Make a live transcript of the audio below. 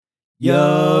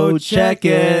Yo, check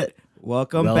it.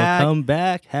 Welcome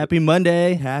back. Happy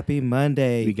Monday. Happy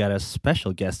Monday. We got a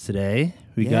special guest today.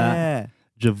 We yeah.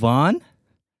 got Javon.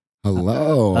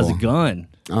 Hello. How's it going?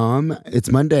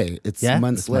 It's Monday. It's Yeah,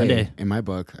 Monslay it's Monday. in my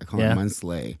book. I call Yeah. it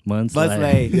Monslay.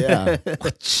 Monslay. Yeah.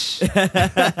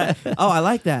 Oh, I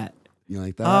like that. You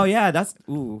like that? Oh, yeah. That's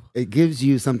ooh. It gives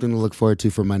you something to look forward to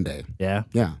for Monday. Yeah.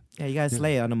 Yeah. Yeah, you guys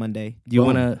slay on a Monday. Do you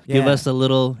Boom. want to give Yeah. us a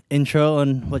little intro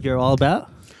on what you're all about?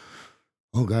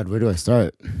 Oh God, where do I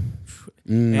start?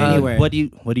 Anywhere. What do you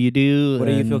do? What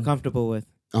do you feel and- comfortable with?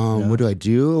 Yeah. What do I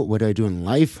do? What do I do in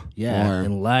life? Yeah, Or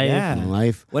in life. Yeah. in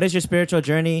life. What is your spiritual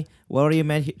journey? What are you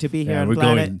meant to be here Yeah, on we're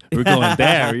planet? going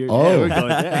there. Oh. We're going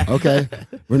there. Okay.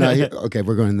 We're not here. Okay,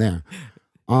 we're going there.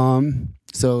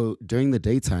 So during the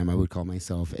daytime, I would call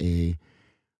myself a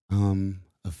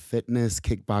fitness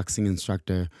kickboxing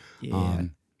instructor. Yeah.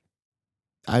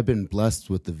 I've been blessed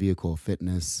with the vehicle of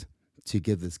fitness to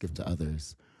give this gift to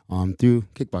others through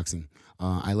kickboxing.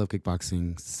 I love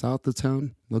kickboxing south of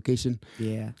town location.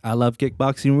 Yeah. I love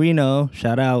kickboxing Reno.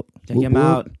 Shout out. Check Whoop, him whoop.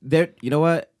 out. There. You know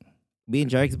what? Me and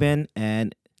Jarek's been,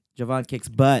 and Javon kicks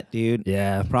butt, dude.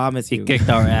 Yeah. I promise He you. kicked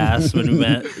our ass when we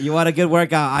met You want a good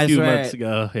workout? I a few swear. months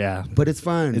ago. Yeah. But it's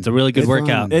fun. It's a really good It's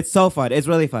workout. fun. It's so fun. It's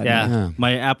really fun. Yeah. Yeah.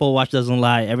 My Apple Watch doesn't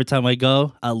lie. Every time I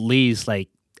go, at least like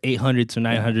 800 to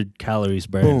 900 calories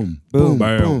burned. Boom, boom,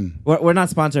 Boom. boom. We're not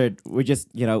sponsored. We're just,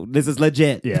 this is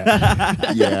legit. Yeah.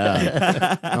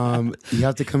 Yeah. You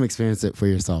have to come experience it for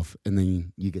yourself, and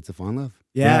then you get to fall in love.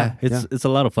 Yeah. It's a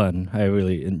lot of fun. I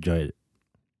really enjoyed it.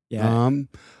 Yeah.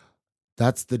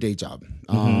 That's the day job.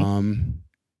 Mhm.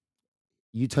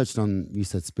 You touched on. You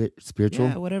said spiritual.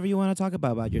 Yeah, whatever you want to talk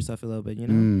about yourself a little bit,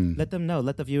 Mm. Let them know.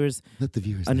 Let the viewers Let the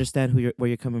viewers know. understand where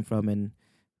you're coming from and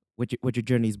what your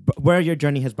journey's where your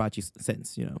journey has brought you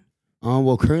since,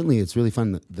 Well, currently it's really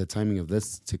fun. The timing of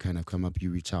this to kind of come up, you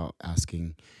reach out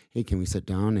asking, "Hey, can we sit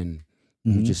down and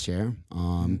we Mhm. just share?"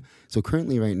 So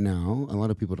currently, right now, a lot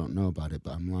of people don't know about it,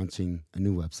 but I'm launching a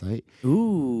new website.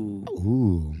 Ooh.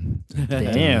 Ooh,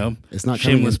 Damn. it's not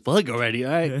coming Shameless in, plug already.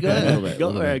 All right. Go A little ahead. bit, a Go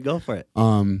little for it. bit. Go for it.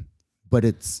 but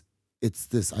it's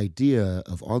this idea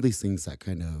of all these things that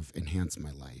kind of enhance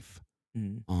my life.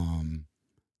 Mm.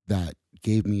 That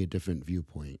gave me a different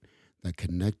viewpoint, that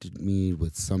connected me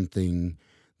with something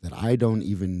that I don't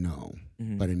even know,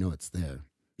 Mhm. but I know it's there.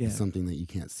 Yeah. It's something that you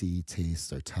can't see,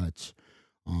 taste, or touch.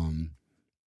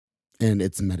 And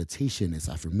it's meditation, it's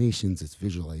affirmations, it's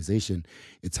visualization.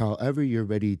 It's however you're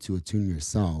ready to attune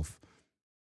yourself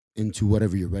into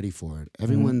whatever you're ready for.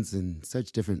 Everyone's in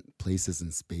such different places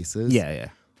and spaces. Yeah.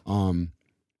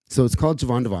 So it's called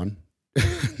Javon Devon.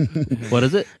 What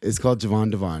is it? It's called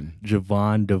Javon Devon.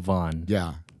 Javon Devon.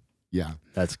 Yeah.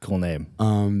 That's a cool name.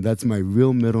 That's my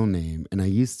real middle name. And I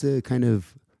used to kind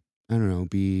of, I don't know,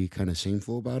 be kind of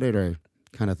shameful about it, or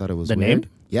kind of thought it was The weird. name?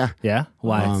 Yeah. Yeah.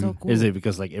 Why? That's so cool. Is it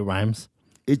because like it rhymes?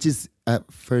 It just, at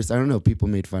first, I don't know, people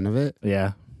made fun of it.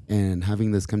 Yeah. And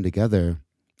having this come together,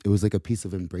 it was like a piece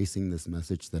of embracing this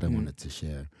message that I wanted to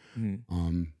share.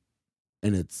 Mhm.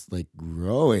 And it's like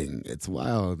growing. It's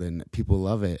wild and people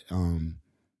love it.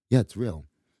 Yeah, it's real.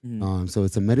 Mhm. So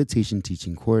it's a meditation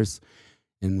teaching course.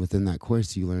 And within that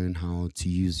course, you learn how to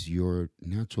use your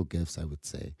natural gifts, I would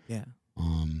say, Yeah.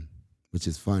 which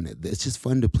is fun. It's just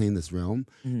fun to play in this realm.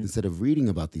 Mhm. Instead of reading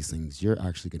about these things, you're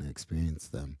actually going to experience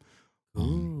them.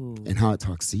 Ooh. And how it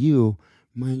talks to you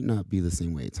might not be the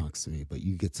same way it talks to me, but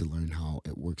you get to learn how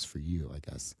it works for you, I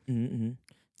guess. Mhm.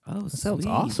 Oh, That sounds sweet.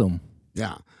 awesome.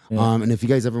 Yeah. Yeah. And if you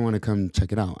guys ever want to come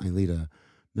check it out, I lead a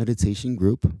meditation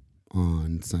group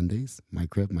on Sundays. My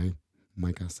crib,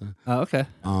 my casa. Oh, okay.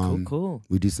 Cool.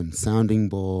 We do some sounding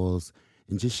bowls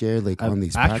and just share like on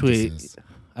these Actually, practices.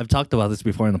 I've talked about this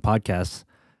before in the podcast.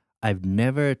 I've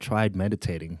never tried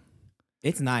meditating.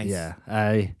 It's nice. Yeah.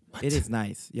 It is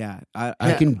nice. Yeah.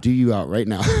 I can do you out right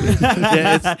now.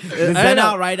 Yeah, It's I Zen don't know.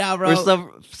 out right now, bro.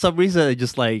 For some reason, it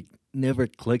just like never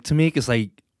clicked to me because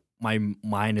like my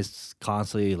mind is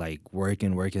constantly like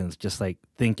working. It's just like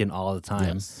thinking all the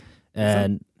time. Yes.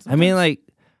 And I mean, like,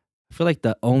 I feel like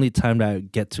the only time that I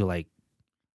get to like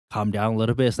calm down a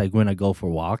little bit is like when I go for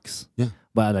walks. Yeah.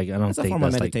 But like, I don't It's a think form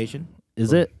of that's like, meditation.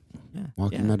 is it? Yeah.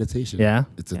 Walking meditation. Yeah.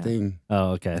 It's a Yeah. thing.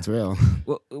 Oh, okay. It's real.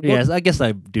 Yes, I guess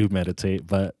I do meditate,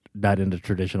 but not in the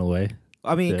traditional way.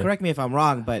 I mean, Yeah. correct me if I'm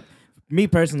wrong, but me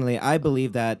personally, I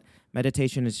believe that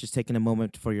meditation is just taking a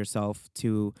moment for yourself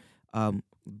to,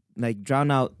 like,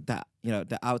 drown out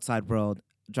the outside world,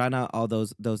 drown out all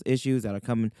those issues that are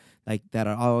coming, like that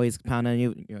are always pounding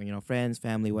you, friends,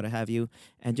 family, what have you,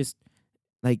 and just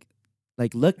like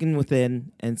looking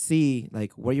within and see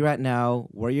like where you're at now,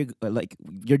 where you like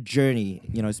your journey,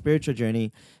 spiritual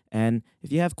journey, And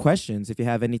if you have questions, if you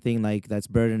have anything like that's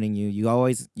burdening you, you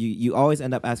always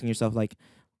end up asking yourself like,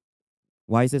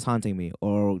 why is this haunting me?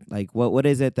 Or like what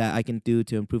is it that I can do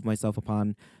to improve myself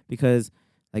upon? Because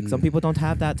like some people don't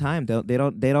have that time. They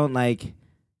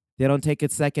don't take a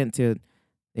second to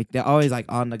like they're always like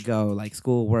on the go, like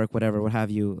school, work, whatever, what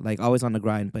have you, like always on the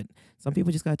grind. But some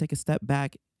people just gotta take a step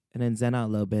back and then zen out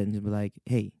a little bit and just be like,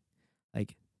 hey,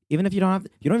 like even if you don't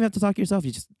even have to talk to yourself.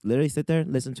 You just literally sit there,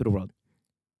 listen to the world.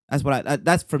 That's what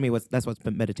that's for me. That's what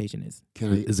meditation is.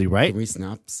 Can I, Is he right? Can we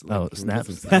snaps? Oh, Can we get snaps.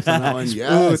 some snaps on that one? Ooh,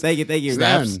 Yes. thank you.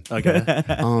 Snaps. Okay.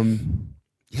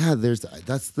 Yeah,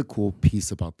 that's the cool piece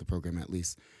about the program. At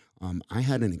least, I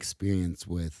had an experience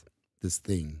with this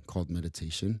thing called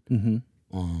meditation.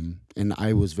 Mm-hmm. And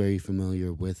I was very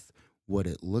familiar with what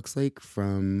it looks like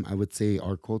from, I would say,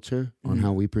 our culture on Mhm.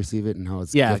 how we perceive it and how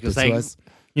it's Yeah, gifted 'cause, to like, us.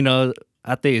 You know,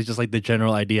 I think it's just like the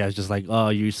general idea is just like, oh,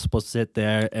 you're supposed to sit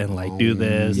there and like do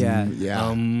this. Yeah.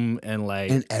 Yeah. And like,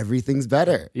 And everything's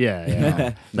better. yeah.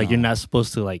 No, Like you're no. not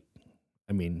supposed to like,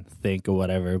 I mean, think or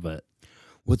whatever, but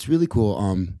What's really cool,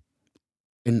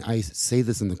 and I say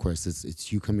this in the course,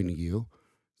 it's you coming to you.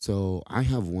 So I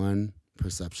have one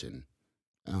perception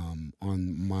on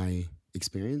my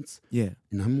experience, Yeah.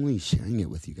 and I'm only sharing it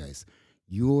with you guys.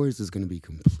 Yours is going to be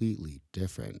completely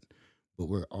different, but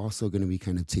we're also going to be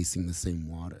kind of chasing the same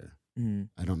water. Mhm.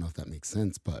 I don't know if that makes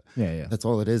sense, but yeah. that's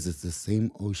all it is. It's the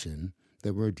same ocean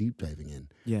that we're deep diving in.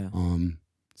 Yeah.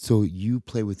 So you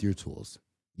play with your tools.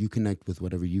 You connect with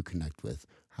whatever you connect with,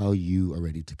 how you are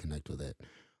ready to connect with it.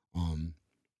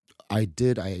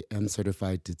 I am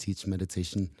certified to teach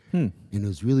meditation, and it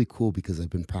was really cool because I've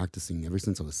been practicing ever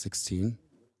since I was 16.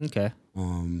 Okay.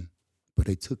 But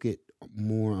I took it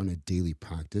more on a daily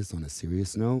practice on a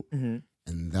serious note. Mm-hmm.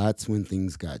 And that's when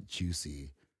things got juicy.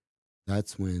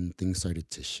 That's when things started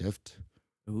to shift.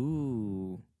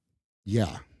 Ooh.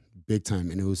 Yeah, big time.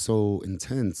 And it was so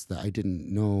intense that I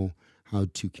didn't know how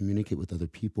to communicate with other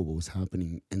people what was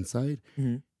happening inside.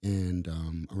 Mm-hmm. And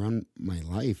around my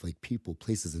life, like people,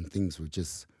 places, and things were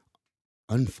just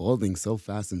unfolding so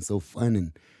fast and so fun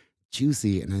and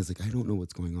juicy. And I was like, I don't know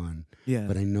what's going on. Yeah.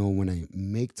 But I know when I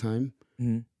make time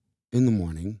Mm-hmm. in the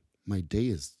morning, my day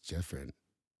is different.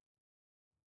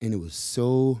 And it was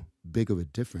so big of a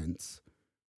difference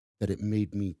that it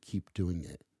made me keep doing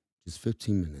it. Just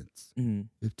 15 minutes, Mm-hmm.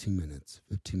 15 minutes,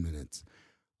 15 minutes.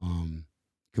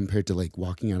 Compared to like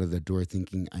walking out of the door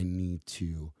thinking I need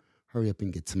to hurry up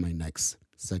and get to my next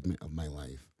segment of my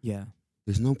life. Yeah.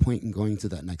 There's no point in going to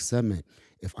that next segment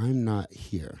if I'm not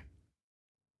here.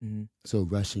 Mm-hmm. So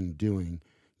rushing, doing,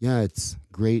 yeah, it's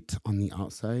great on the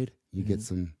outside. You get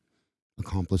some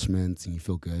accomplishments and you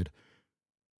feel good.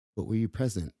 But were you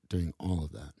present during all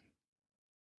of that?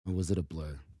 Or was it a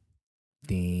blur?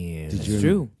 Damn. Did That's you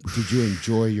true. Did you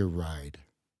enjoy your ride?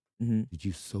 Mm-hmm. Did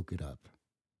you soak it up?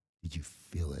 Did you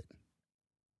feel it?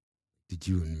 Did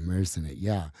you immerse in it?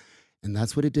 Yeah. And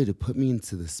that's what it did. It put me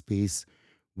into the space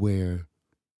where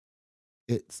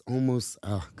it's almost,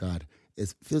 oh God,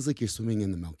 it feels like you're swimming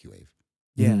in the Milky Way.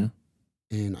 Yeah.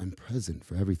 And I'm present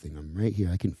for everything. I'm right here.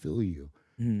 I can feel you.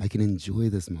 Mm-hmm. I can enjoy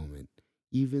this moment.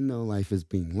 Even though life is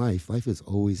being life is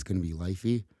always going to be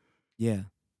lifey. Yeah.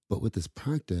 But with this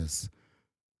practice,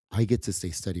 I get to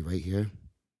stay steady right here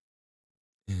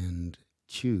and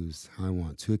choose how I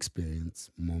want to experience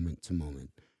moment to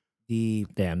moment.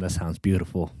 Deep. Damn, that sounds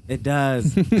beautiful. It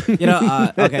does. You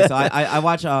know. Okay. So I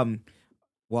watch.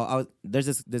 Well, there's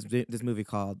this movie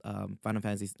called Final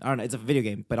Fantasy. I don't know. It's a video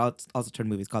game, but also turned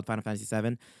movie. It's called Final Fantasy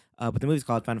VII. But the movie's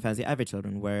called Final Fantasy Advent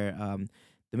Children, where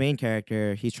the main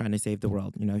character, he's trying to save the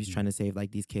world. You know, he's trying to save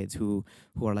like these kids who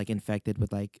are like infected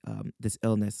with like this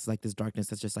illness, like this darkness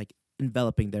that's just like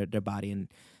enveloping their body.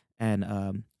 And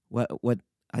what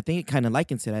I think it kind of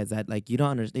likens to that is that like you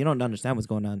don't understand what's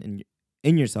going on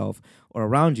in yourself or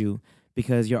around you,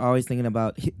 because you're always thinking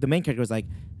about the main character was like,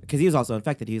 because he was also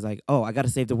infected. He was like, oh, I got to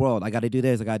save the world. I got to do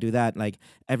this. I got to do that. Like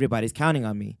everybody's counting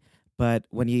on me. But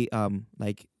when he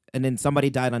like, and then somebody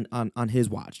died on his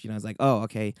watch. You know, it's like, oh,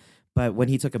 okay. But when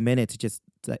he took a minute to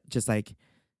just like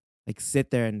sit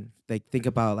there and like think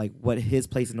about like what his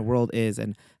place in the world is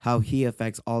and how he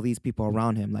affects all these people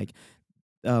around him, like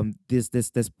this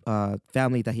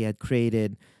family that he had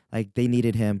created, like they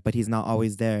needed him, but he's not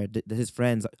always there. His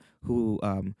friends who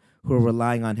are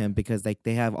relying on him because like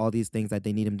they have all these things that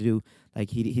they need him to do, like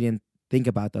he didn't think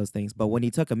about those things. But when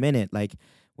he took a minute, like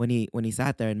when he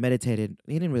sat there and meditated,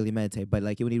 he didn't really meditate, but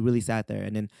like when he really sat there,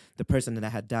 and then the person that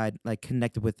had died like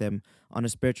connected with him on a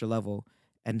spiritual level,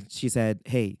 and she said,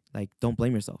 hey, like don't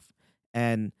blame yourself.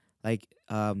 And like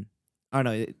I don't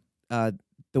know,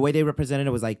 the way they represented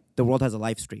it was like the world has a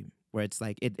live stream. where it's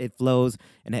like it flows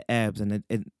and it ebbs and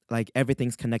it like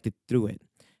everything's connected through it.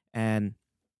 And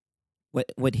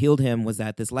what healed him was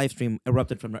that this life stream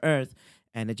erupted from the earth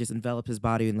and it just enveloped his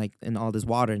body in all this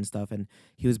water and stuff, and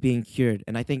he was being cured.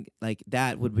 And I think like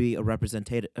that would be a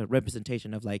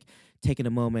representation of like taking a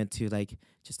moment to like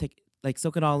just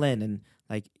soak it all in. And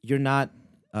like you're not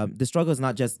the struggle is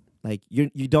not just like you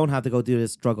don't have to go through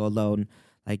this struggle alone.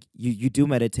 Like you do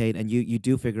meditate and you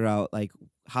do figure out like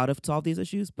how to solve these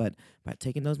issues, but by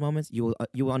taking those moments you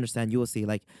will understand, you will see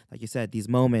like you said, these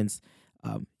moments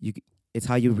it's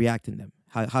how you react in them,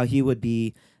 how he would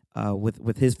be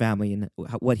with his family and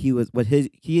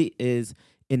he is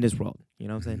in this world. You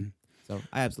know what I'm saying? So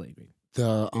I absolutely agree.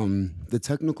 The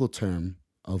technical term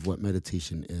of what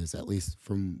meditation is, at least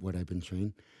from what I've been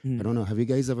trained, I don't know. Have you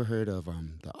guys ever heard of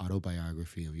the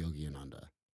autobiography of Yogi Ananda?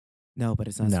 No, but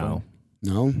it sounds No.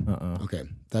 No? Uh-uh. Okay,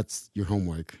 that's your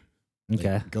homework. Like,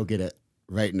 Okay. go get it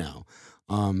right now.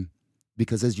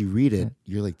 Because as you read it,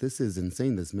 you're like, this is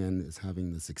insane. This man is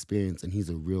having this experience, and he's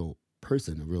a real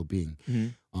person, a real being.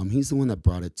 Mm-hmm. He's the one that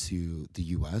brought it to the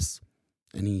U.S.,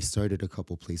 and he started a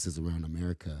couple places around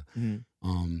America.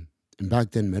 Mm-hmm. And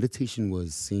back then, meditation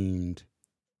seemed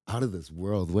out of this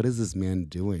world. What is this man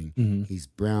doing? Mm-hmm. He's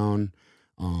brown.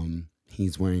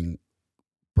 He's wearing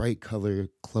bright color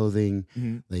clothing.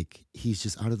 Mm-hmm. Like, he's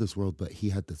just out of this world. But he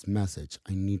had this message: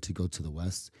 I need to go to the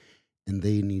West, and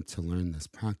they need to learn this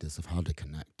practice of how to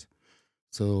connect.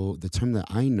 So the term that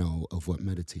I know of what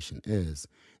meditation is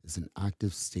an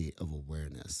active state of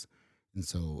awareness. And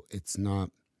so it's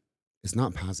not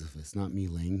passive. It's not me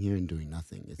laying here and doing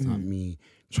nothing. It's not me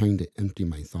trying to empty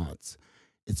my thoughts.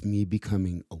 It's me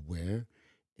becoming aware,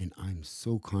 and I'm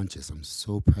so conscious. I'm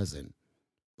so present.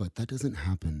 But that doesn't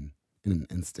happen in an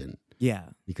instant. Yeah.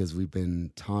 Because we've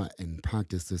been taught and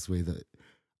practiced this way that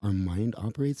our mind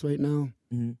operates right now.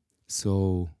 Mm-hmm.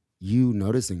 So you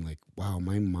noticing like, wow,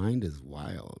 my mind is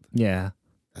wild. Yeah.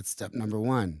 That's step number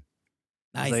one.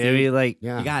 Nice. Like, I mean, like,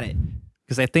 Yeah. You got it.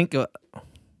 because I think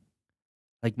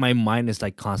like my mind is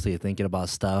like constantly thinking about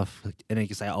stuff, and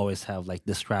because I always have like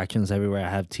distractions everywhere. I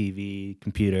have TV,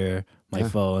 computer, my Yeah.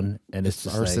 phone, and it's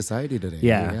just our like, society today.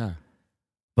 Yeah.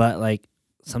 But like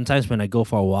sometimes when I go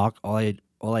for a walk, all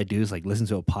I do is like listen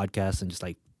to a podcast and just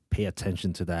like pay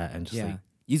attention to that and just Yeah. like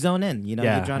You zone in, you know.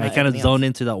 yeah, you drown I out kind of everything zone else.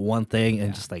 into that one thing and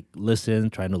Yeah. just like listen,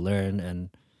 trying to learn, and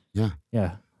Yeah.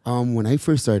 yeah. When I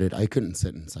first started, I couldn't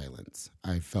sit in silence.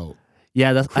 I felt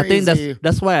Yeah, I think Crazy.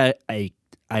 that's why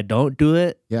I don't do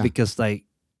it. Yeah. Because like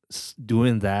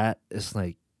doing that is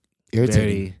like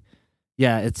irritating.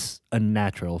 it's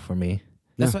unnatural for me.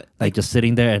 That's Yeah. what Like just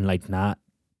sitting there and like not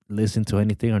listen to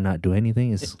anything or not do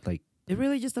anything is like it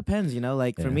really just depends, you know.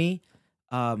 Like for Yeah. me,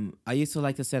 I used to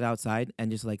like to sit outside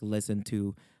and just like listen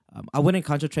to. I wouldn't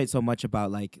concentrate so much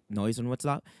about like noise and what's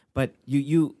not, but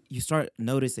you start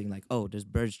noticing like, oh, there's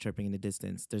birds chirping in the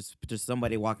distance. There's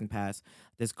somebody walking past.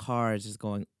 This car is just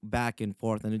going back and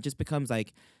forth, and it just becomes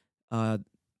like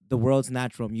the world's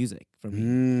natural music for me.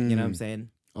 You know what I'm saying?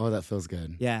 Oh, that feels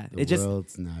good. Yeah. The It just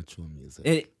world's natural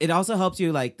music. it also helps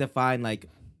you like define like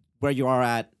where you are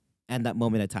at and that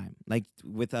moment of time, like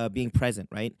with being present,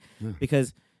 right? Yeah.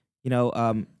 Because you know,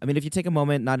 I mean, if you take a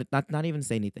moment, not even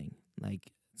say anything,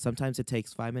 like sometimes it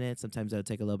takes 5 minutes, sometimes it'll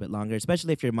take a little bit longer,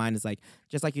 especially if your mind is like,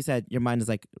 just like you said, your mind is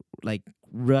like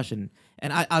rushing.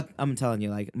 And I'm telling you,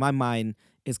 like my mind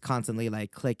is constantly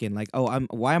like clicking, like, oh,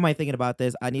 why am I thinking about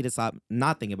this? I need to stop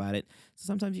not thinking about it. So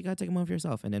sometimes you gotta take a moment for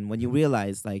yourself, and then when you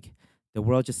realize like the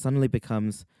world just suddenly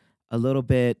becomes a little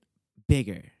bit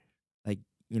bigger, like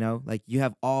you know, like you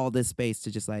have all this space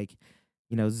to just like,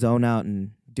 you know, zone out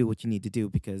and do what you need to do,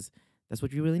 because that's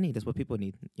what you really need. That's what people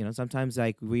need. You know, sometimes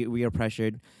like we are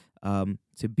pressured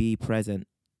to be present,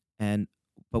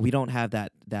 but we don't have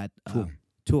that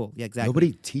tool. Yeah, exactly.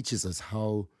 Nobody teaches us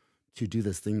how to do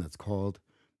this thing that's called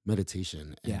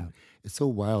meditation. And Yeah. it's so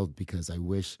wild because I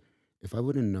wish if I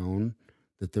would have known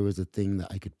that there was a thing that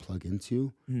I could plug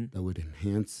into Mhm. that would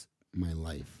enhance my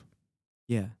life,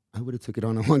 Yeah. I would have took it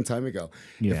on a long time ago.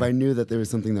 yeah. If I knew that there was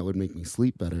something that would make me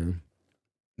sleep better,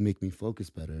 make me focus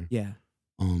better, Yeah.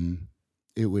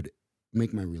 it would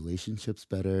make my relationships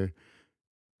better.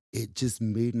 It just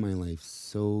made my life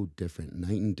so different,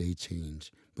 night and day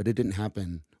change. But it didn't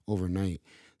happen overnight.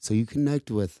 So you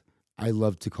connect with, I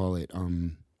love to call it,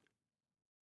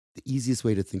 the easiest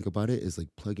way to think about it is like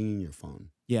plugging in your phone.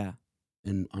 Yeah.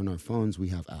 And on our phones, we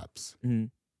have apps. Mm-hmm.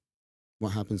 What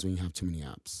happens when you have too many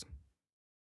apps?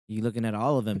 You looking at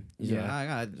all of them. You're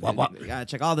Yeah. like, I gotta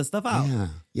check all this stuff out.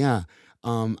 Yeah.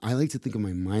 I like to think of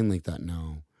my mind like that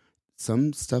now.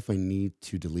 Some stuff I need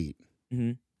to delete.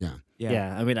 Mm-hmm. Yeah. Yeah.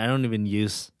 Yeah, I mean, I don't even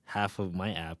use half of my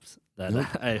apps that Nope.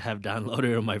 I have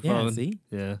downloaded on my Yeah, phone. see?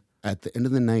 Yeah. At the end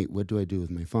of the night, what do I do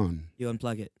with my phone? You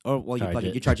unplug it. Or, well, you Charge plug it.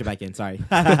 it. You charge it back in. Sorry.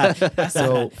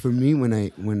 So for me, when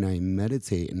I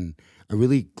meditate, and I'm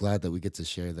really glad that we get to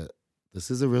share that this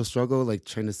is a real struggle. Like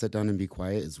trying to sit down and be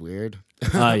quiet is weird.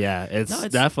 Oh yeah, it's,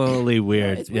 it's- definitely Yeah,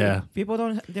 weird. it's weird. Yeah. People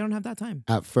they don't have that time.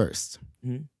 At first,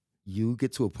 Mhm. you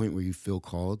get to a point where you feel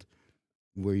called,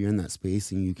 where you're in that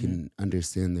space and you can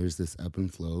understand there's this ebb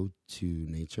and flow to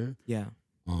nature. Yeah.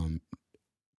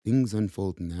 Things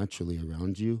unfold naturally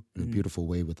around you in a Mhm. beautiful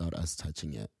way without us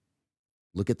touching it.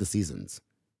 Look at the seasons.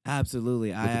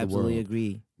 Absolutely. I at the absolutely world.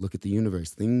 agree. Look at the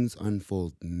universe. Things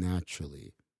unfold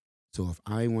naturally. So if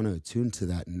I want to attune to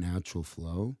that natural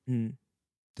flow, Mhm.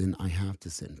 then I have to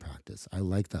sit and practice. I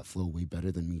like that flow way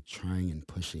better than me trying and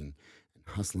pushing and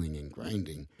hustling and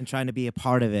grinding. And trying to be a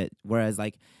part of it. Whereas,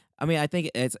 like, I mean, I think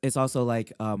it's also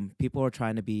like people are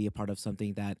trying to be a part of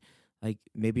something that like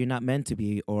maybe you're not meant to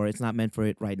be, or it's not meant for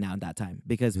it right now in that time,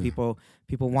 because Yeah. people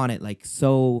want it like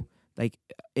so, like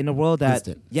in a world that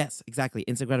Instant. yes, exactly,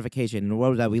 instant gratification in a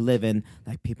world that we live in,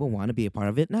 like people want to be a part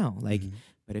of it now, like. Mhm.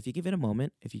 But if you give it a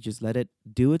moment, if you just let it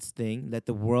do its thing, let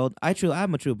the world.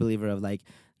 I'm a true believer of like,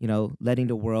 letting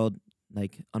the world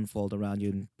like unfold around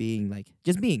you and being like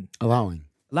just being Allowing.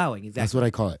 allowing. Exactly. That's what I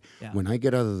call it. Yeah. When I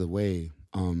get out of the way,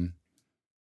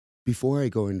 before I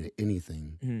go into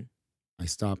anything, Mhm. I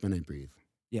stop and I breathe.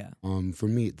 Yeah. For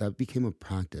me, that became a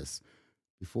practice.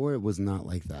 Before it was not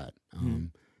like that.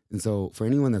 And so for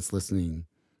anyone that's listening,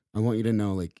 I want you to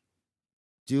know, like,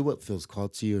 do what feels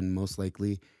called to you, and most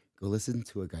likely go listen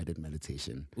to a guided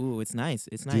meditation. Ooh, it's nice.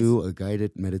 It's nice. Do a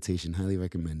guided meditation. Highly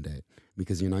recommend it,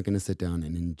 because you're not going to sit down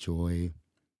and enjoy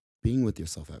being with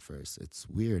yourself at first. It's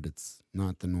weird. It's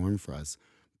not the norm for us,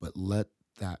 but let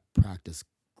that practice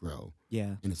grow.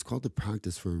 Yeah. And it's called the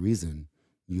practice for a reason.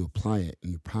 You apply it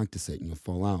and you practice it and you'll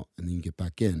fall out and then you get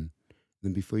back in.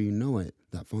 Then before you know it,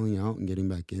 that falling out and getting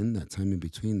back in, that time in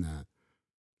between that,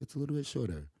 gets a little bit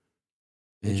shorter.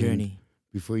 The And journey.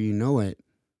 before you know it,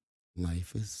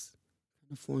 life is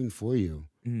kind of flowing for you.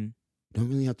 Mm-hmm. You don't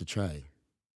really have to try.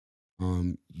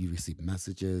 You receive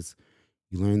messages.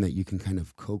 You learn that you can kind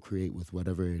of co-create with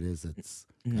whatever it is that's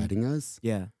Mhm. guiding us.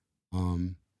 Yeah.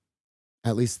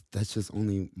 At least that's just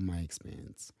only my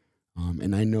experience.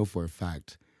 And I know for a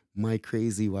fact, my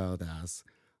crazy wild ass,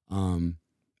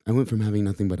 I went from having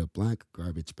nothing but a black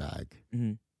garbage bag,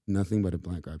 Mm-hmm. nothing but a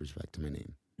black garbage bag to my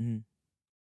name, Mm-hmm.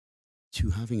 to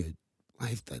having a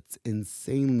life that's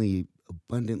insanely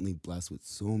abundantly blessed with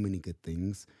so many good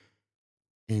things.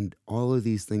 And all of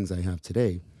these things I have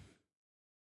today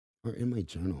are in my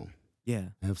journal. Yeah.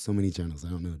 I have so many journals. I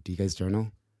don't know. Do you guys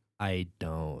journal? I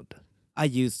don't. I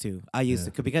used to Yeah.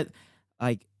 because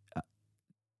like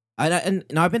and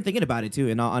I've been thinking about it too,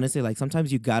 and honestly, like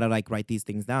sometimes you gotta like write these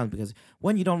things down, because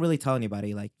when you don't really tell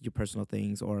anybody like your personal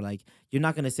things, or like you're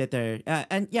not gonna sit there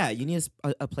and yeah, you need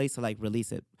a place to like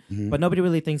release it, Mhm. but nobody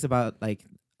really thinks about like,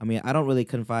 I mean, I don't really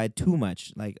confide too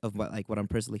much like of what I'm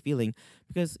personally feeling,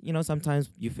 because sometimes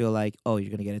you feel like, oh, you're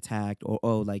gonna get attacked, or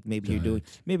oh, like maybe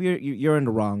you're in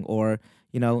the wrong, or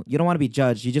you don't want to be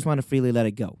judged, you just want to freely let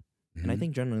it go. And I Mhm.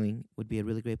 think journaling would be a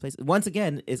really great place. Once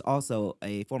again, is also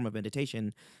a form of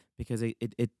meditation, because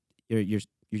you're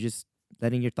just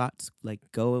letting your thoughts like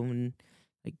go and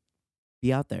like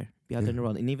be out there in the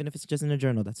world, and even if it's just in a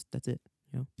journal, that's it.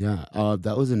 Yeah,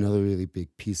 that was another really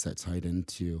big piece that tied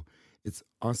into. It's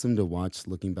awesome to watch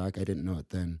looking back. I didn't know it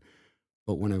then,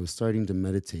 but when I was starting to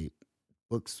meditate,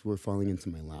 books were falling into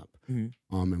my lap.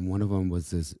 Mm-hmm. And one of them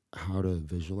was this How to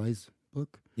Visualize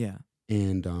book. Yeah.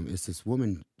 And it's this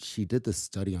woman, she did this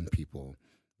study on people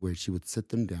where she would sit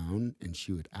them down and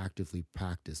she would actively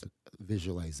practice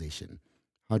visualization.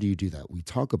 How do you do that? We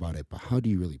talk about it, but how do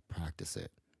you really practice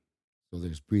it? So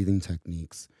there's breathing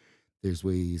techniques, there's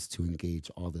ways to engage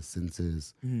all the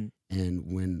senses. Mm-hmm.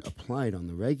 And when applied on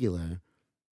the regular,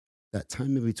 that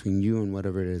time in between you and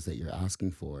whatever it is that you're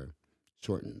asking for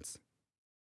shortens.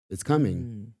 It's coming.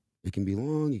 Mm-hmm. It can be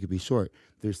long, it can be short.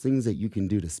 There's things that you can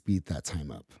do to speed that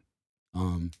time up.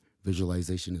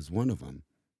 Visualization is one of them.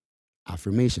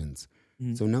 Affirmations.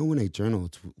 Mm-hmm. So now when I journal,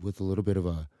 it's with a little bit of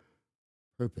a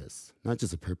purpose, not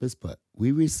just a purpose, but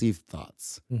we receive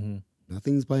thoughts. Mm-hmm.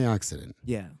 Nothing's by accident.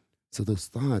 Yeah. So those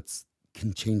thoughts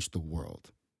can change the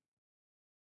world.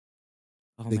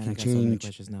 Oh They man, can I got so many change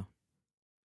questions now.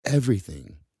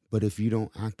 Everything. But if you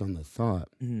don't act on the thought,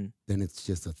 Mm-hmm. then it's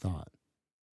just a thought.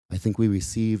 I think we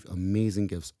receive amazing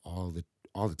gifts all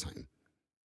the time,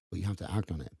 but you have to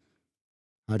act on it.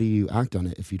 How do you act on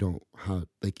it if you don't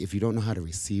know how to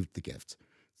receive the gift?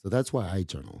 So that's why I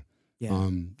journal. Yeah.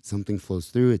 Something flows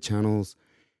through, it channels,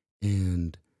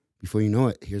 and before you know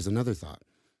it, here's another thought.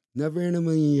 Never in a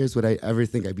million years would I ever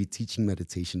think I'd be teaching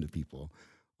meditation to people,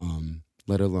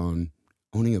 let alone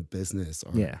owning a business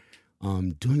or Yeah.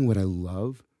 doing what I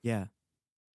love Yeah.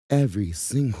 every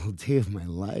single day of my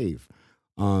life.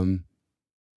 Um,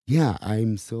 yeah,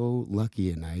 I'm so lucky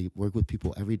and I work with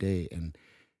people every day and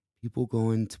people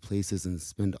go into places and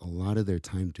spend a lot of their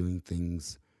time doing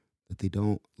things that they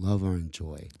don't love or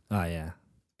enjoy. Oh yeah.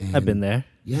 And I've been there.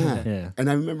 Yeah. Yeah. And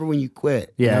I remember when you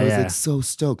quit. And Yeah, I was yeah. like so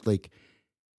stoked. Like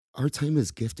our time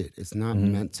is gifted. It's not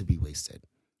Mhm. meant to be wasted.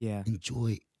 Yeah.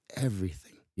 Enjoy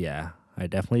everything. Yeah. I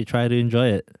definitely try to enjoy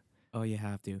it. Oh, you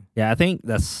have to. Yeah, I think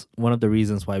that's one of the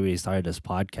reasons why we started this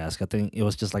podcast. I think it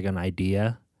was just like an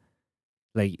idea.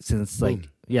 Like since like Boom.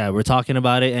 yeah, we're talking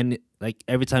about it and like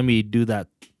every time we do that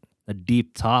the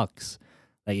deep talks,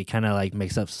 like it kind of like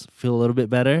makes us feel a little bit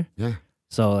better. Yeah.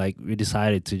 So like we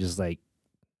decided to just like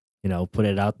put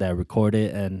it out there, record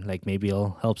it and like maybe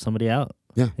it'll help somebody out.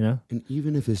 Yeah. You know? And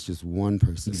even if it's just one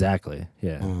person. Exactly.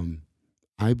 Yeah.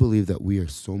 I believe that we are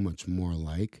so much more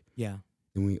alike Yeah.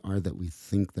 than we are that we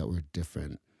think that we're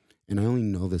different. And I only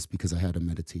know this because I had a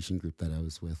meditation group that I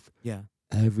was with Yeah.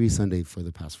 every Sunday for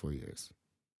the past 4 years.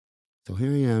 So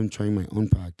here I am trying my own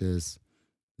practice.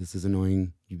 This is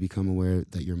annoying. You become aware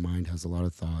that your mind has a lot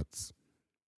of thoughts.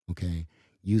 Okay.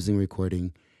 Using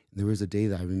recording. There was a day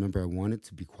that I remember I wanted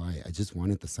to be quiet. I just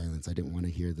wanted the silence. I didn't want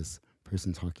to hear this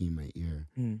person talking in my ear.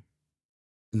 Mm.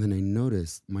 And then I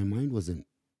noticed my mind wasn't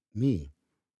me.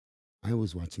 I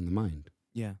was watching the mind.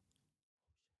 Yeah.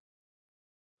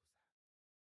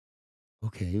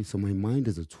 Okay, so my mind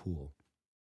is a tool.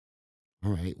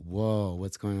 All right, whoa,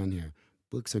 what's going on here?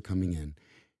 Books are coming in.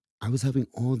 I was having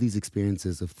all these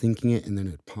experiences of thinking it and then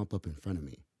it'd pop up in front of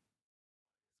me.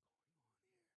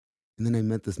 And then I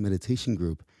met this meditation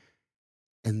group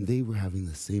and they were having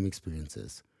the same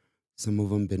experiences. Some of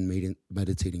them been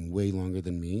meditating way longer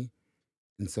than me.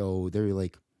 And so they were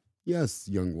like, yes,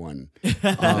 young one.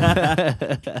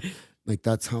 Like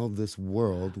that's how this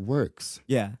world works.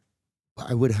 Yeah. But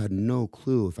I would have had no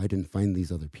clue if I didn't find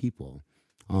these other people.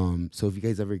 So if you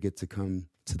guys ever get to come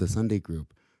to the Sunday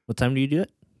group, What time do you do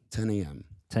it? 10 a.m.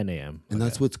 10 a.m. And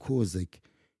that's what's cool is like,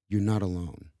 you're not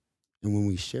alone. And when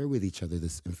we share with each other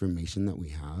this information that we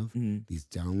have, Mm. these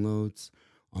downloads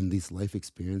on these life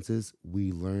experiences,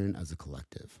 we learn as a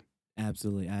collective.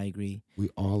 Absolutely. I agree. We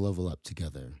all level up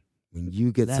together. When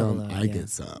you get Level some, up, I yeah. get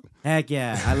some. Heck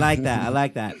yeah. I like that. I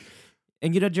like that.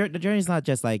 And the journey's not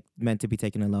just like meant to be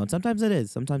taken alone. Sometimes it is.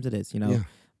 Sometimes it is, Yeah.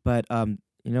 But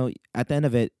at the end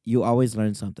of it, you always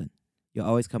learn something. You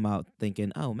always come out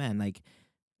thinking, "Oh man, like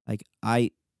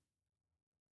I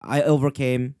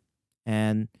overcame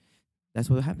and that's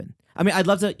what happened." I mean, I'd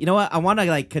love to, I want to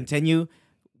like continue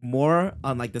more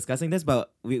on like discussing this,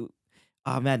 but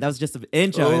oh man, that was just an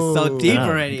intro. It's so Oh, deep yeah.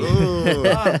 already.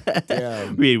 Oh,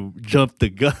 damn. We jumped the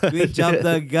gun. We jumped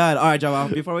the gun. All right, Joel,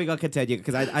 before we go continue,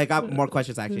 because I got more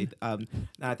questions actually. Now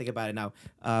I think about it now.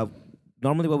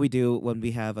 Normally what we do when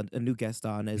we have a new guest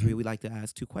on is we like to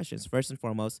ask two questions. First and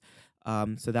foremost,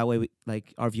 so that way we,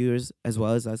 like our viewers as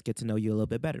well as us get to know you a little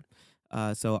bit better.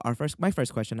 So my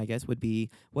first question, I guess, would be,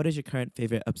 what is your current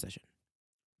favorite obsession?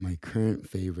 My current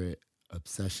favorite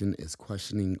obsession is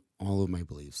questioning all of my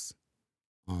beliefs.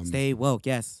 Stay woke,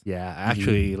 yes. Yeah,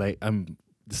 actually, like I'm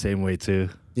the same way too.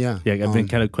 Yeah. Yeah, I've been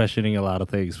kind of questioning a lot of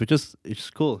things, which is it's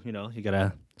cool. You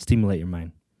gotta stimulate your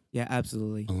mind. Yeah,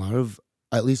 absolutely. a lot of,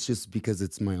 at least just because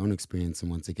it's my own experience.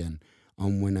 And once again,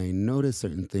 when I notice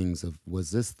certain things of,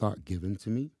 was this thought given to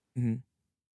me Mm-hmm.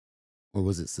 or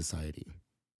was it society?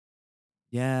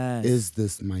 Yes. Is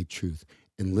this my truth?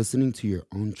 And listening to your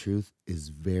own truth is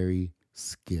very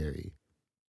scary.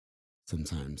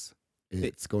 Sometimes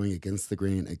it's going against the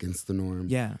grain, against the norm.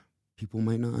 Yeah. People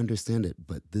might not understand it,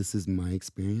 but this is my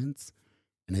experience.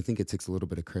 And I think it takes a little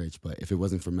bit of courage. But if it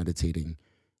wasn't for meditating,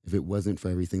 if it wasn't for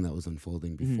everything that was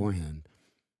unfolding beforehand.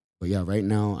 But yeah, right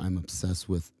now I'm obsessed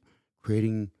with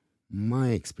creating my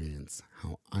experience,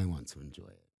 how I want to enjoy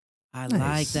it. I Nice.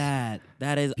 like that.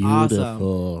 That is awesome.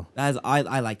 Beautiful. That is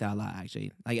I like that a lot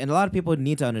actually. Like, and a lot of people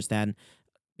need to understand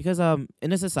because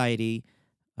in a society,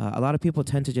 a lot of people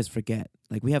tend to just forget.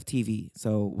 Like we have TV,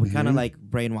 so we kind of Mhm. like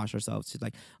brainwash ourselves. Just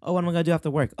like, oh, what am I gonna do after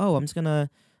work? Oh, I'm just gonna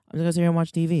sit here and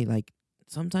watch TV. Like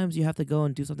sometimes you have to go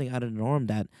and do something out of the norm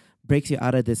that breaks you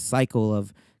out of this cycle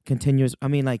of continuous. I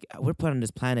mean, like we're put on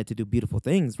this planet to do beautiful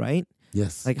things, right?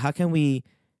 Yes. Like how can we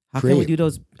Create. do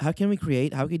those? How can we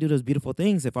create? How can we do those beautiful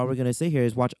things if all we're gonna sit here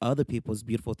is watch other people's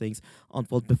beautiful things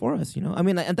unfold before us? I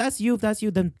mean, and that's you. If that's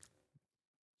you, then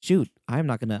shoot, I'm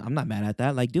not mad at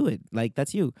that. Like, do it. Like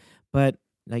that's you. But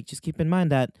like, just keep in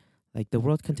mind that like the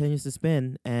world continues to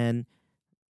spin, and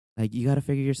like you got to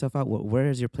figure yourself out. Where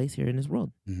is your place here in this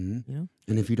world? hmm You know?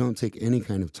 And if you don't take any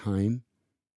kind of time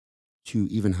to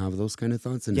even have those kind of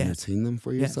thoughts and Yes. entertain them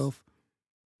for Yes. yourself,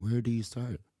 where do you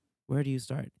start? Where do you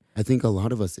start? I think a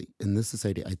lot of us in this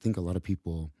society, I think a lot of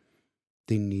people,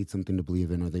 they need something to believe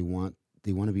in, or they want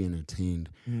to be entertained.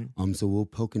 Mhm. So we'll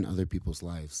poke in other people's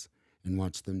lives and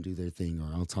watch them do their thing, or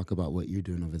I'll talk about what you're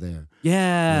doing over there.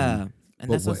 Yeah, and but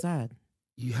that's so what- sad.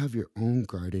 You have your own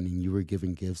garden and you were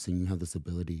given gifts and you have this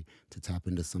ability to tap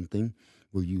into something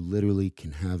where you literally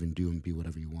can have and do and be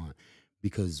whatever you want.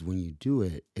 Because when you do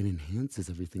it, it enhances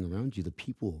everything around you. The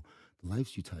people, the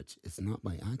lives you touch, it's not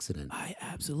by accident. I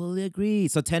absolutely agree.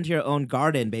 So tend to your own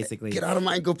garden, basically. Get out of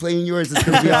mine, go play in yours. It's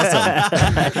going to be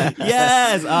awesome.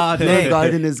 Yes. Oh, Your dang.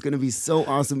 garden is going to be so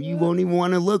awesome. You won't even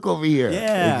want to look over here.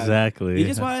 Yeah. Exactly. You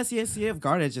just want to see a sea of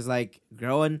gardens just like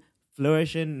growing,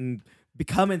 flourishing, and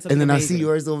becoming something And then amazing. I see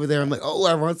yours over there. I'm like, oh,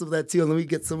 I want some of that too. Let me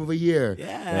get some over here.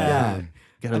 Yeah.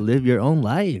 Gotta live your own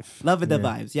life. Loving the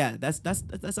vibes. Yeah,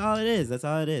 that's all it is. That's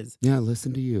all it is. Yeah,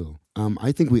 listen to you.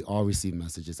 I think we all receive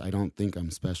messages. I don't think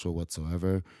I'm special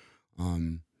whatsoever.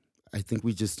 I think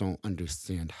we just don't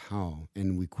understand how,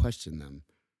 and we question them.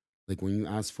 Like when you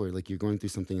ask for, like you're going through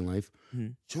something in life,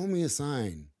 Mhm. show me a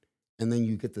sign, and then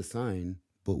you get the sign,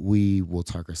 but we will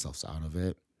talk ourselves out of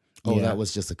it. Oh, Yeah. that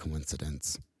was just a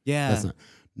coincidence. Yeah. That's not.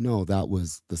 No, that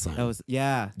was the sign. That was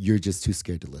You're just too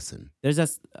scared to listen. There's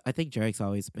just I think Jarek's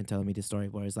always been telling me this story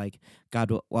where it's like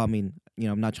God will, well, I mean,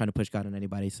 I'm not trying to push God on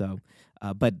anybody, so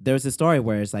but there's a story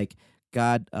where it's like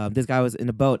God, this guy was in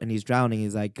a boat and he's drowning.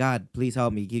 He's like, God, please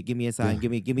help me. Give me a sign.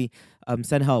 Yeah. Give me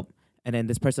send help. And then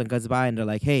this person goes by and they're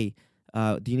like, hey,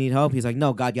 do you need help? He's like,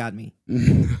 no, God got me.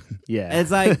 Yeah. And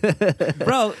it's like,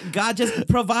 bro, God just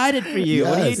provided for you.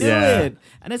 What are you Yes. doing? Yeah.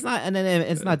 And it's not, and then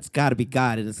it's not got to be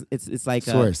God. It's like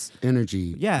Source,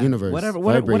 energy, yeah, universe, whatever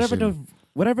the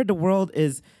vibration. world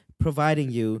is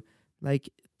providing you, like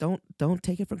don't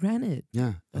take it for granted.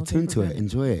 Yeah, Don't attune take for to it, granted.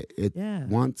 enjoy it. It Yeah.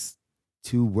 wants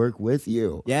to work with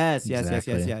you. Yes.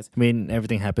 Exactly. I mean,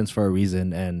 everything happens for a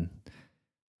reason, and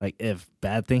like if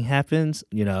bad thing happens,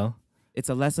 It's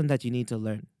a lesson that you need to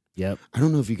learn. yep. I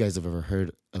don't know if you guys have ever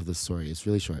heard of this story. It's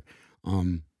really short,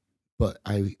 but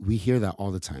we hear that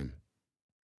all the time.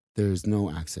 There's no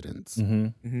accidents. Mm-hmm.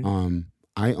 Mm-hmm.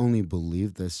 I only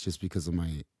believe this just because of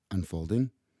my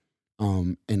unfolding,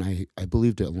 and I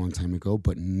believed it a long time ago,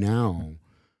 but now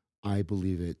I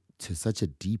believe it to such a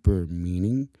deeper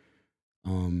meaning.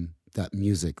 That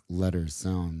music, letters,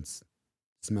 sounds,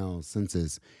 smells,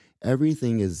 senses,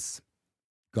 everything is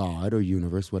God or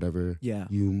universe, whatever Yeah.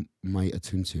 you might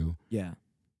attune to. Yeah.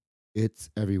 It's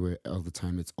everywhere all the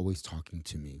time. It's always talking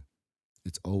to me.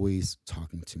 It's always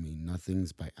talking to me.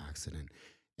 Nothing's by accident.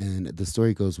 And the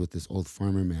story goes with this old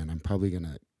farmer man. I'm probably going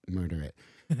to murder it.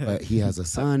 But he has a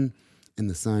son, and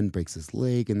the son breaks his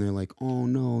leg, and they're like, oh,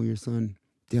 no, your son,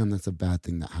 damn, that's a bad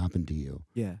thing that happened to you.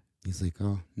 Yeah. He's like,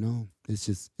 oh, no, it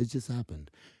just happened.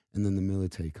 And then the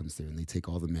military comes through, and they take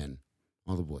all the men,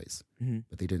 all the boys, Mm-hmm.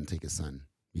 but they didn't take his son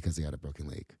because he had a broken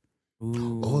leg.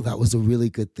 Ooh. Oh, that was a really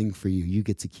good thing for you. You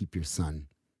get to keep your son.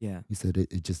 Yeah. He said,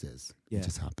 it just is. Yeah. It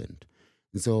just happened.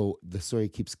 And so the story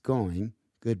keeps going,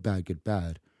 good, bad, good,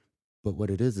 bad. But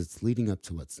what it is, it's leading up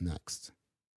to what's next.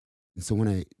 And so when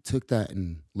I took that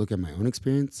and look at my own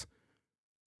experience,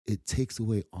 it takes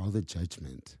away all the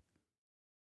judgment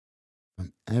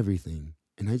from everything.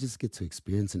 And I just get to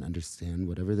experience and understand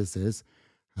whatever this is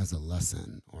as a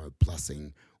lesson or a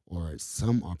blessing or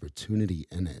some opportunity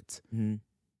in it. Mm-hmm.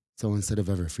 So instead of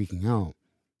ever freaking out,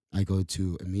 I go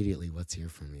to immediately what's here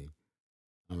for me.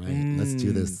 All right, let's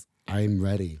do this. I'm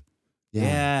ready.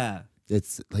 Yeah.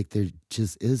 It's like there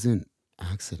just isn't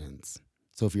accidents.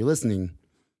 So if you're listening,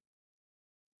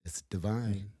 it's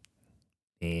divine.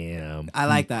 Damn. I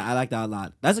like that. I like that a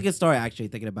lot. That's a good story, actually,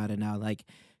 thinking about it now. Like,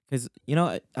 because,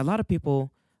 a lot of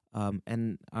people,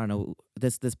 and I don't know,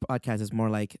 this podcast is more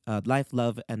like life,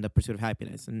 love, and the pursuit of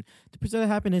happiness. And the pursuit of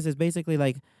happiness is basically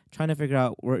like trying to figure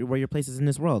out where your place is in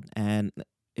this world. And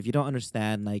if you don't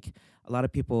understand, like, a lot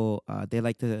of people, they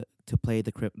like to play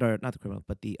the not the criminal,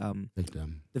 but the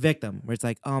victim, where it's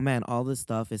like, oh man, all this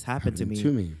stuff has happened to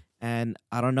me, and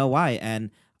I don't know why. And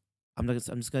I'm just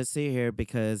gonna sit here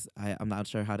because I'm not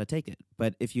sure how to take it.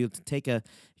 But if you take a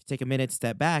minute,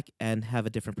 step back, and have a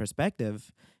different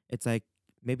perspective, it's like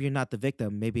maybe you're not the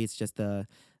victim. Maybe it's just a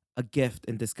gift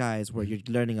in disguise where you're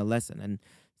learning a lesson. And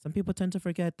some people tend to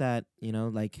forget that,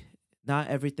 like not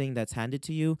everything that's handed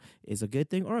to you is a good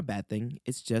thing or a bad thing.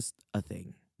 It's just a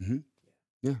thing. Mm-hmm.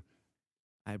 Yeah.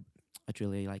 I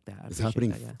truly like that. It's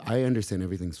happening. I understand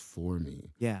everything's for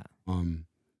me. Yeah.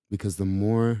 Because the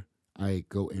more I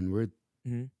go inward,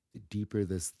 Mm-hmm. the deeper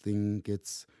this thing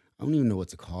gets I don't even know what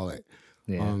to call it.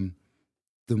 Yeah.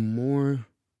 The more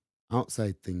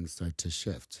outside things start to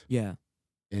shift, Yeah.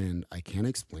 and I can't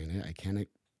explain it. I can't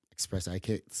express it. I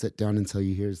can't sit down and tell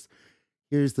you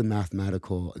here's the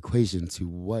mathematical equation to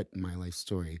what my life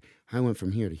story. I went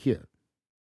from here to here.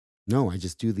 No, I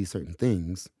just do these certain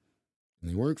things, and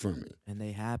they work for me. And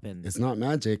they happen. It's not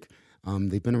magic.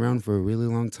 They've been around for a really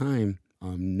long time.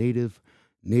 Native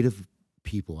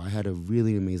people. I had a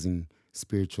really amazing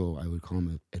spiritual, I would call him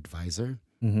an advisor.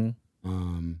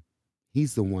 Mm-hmm.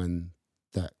 He's the one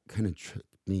that kind of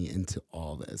tripped me into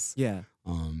all this. Yeah.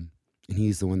 And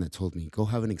he's the one that told me, go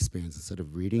have an experience. Instead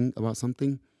of reading about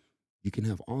something, you can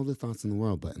have all the thoughts in the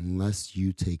world, but unless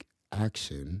you take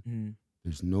action, Mhm.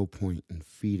 there's no point in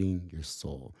feeding your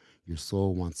soul. Your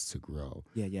soul wants to grow.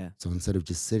 Yeah. Yeah. So instead of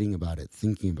just sitting about it,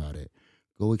 thinking about it,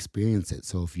 go experience it.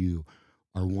 So if you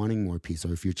are wanting more peace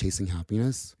or if you're chasing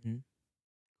happiness, Mhm.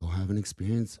 go have an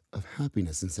experience of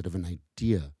happiness instead of an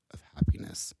idea of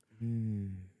happiness.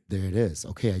 Mm. There it is.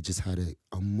 Okay, I just had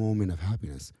a moment of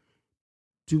happiness.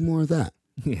 Do more of that.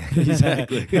 Yeah,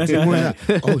 exactly. Do more of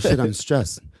that. Oh shit, I'm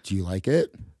stressed. Do you like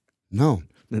it? No.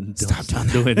 Then Stop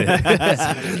don't doing doing it.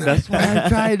 That's what I'm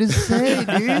trying to say,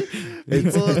 dude.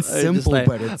 It's Just simple, like-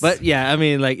 but it's But yeah, I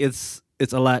mean, like it's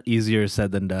a lot easier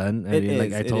said than done. I It mean, like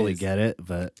is, I it totally is. get it,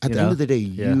 but at you the know, end of the day,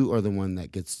 yeah. you are the one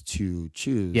that gets to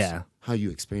choose yeah, how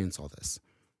you experience all this.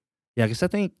 yeah. Because I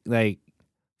think like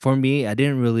for me, I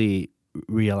didn't really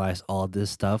realize all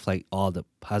this stuff, like all the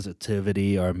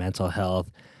positivity or mental health,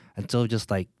 until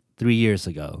just like 3 years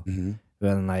ago. Mm-hmm.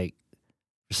 When like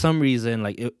for some reason,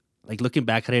 like it, like looking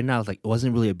back at it now, it's like it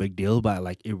wasn't really a big deal, but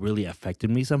like it really affected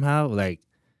me somehow. Like,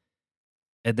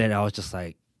 and then I was just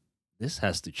like, this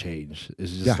has to change.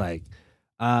 It's just Yeah. like,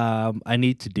 I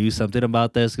need to do something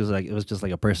about this because like it was just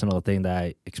like a personal thing that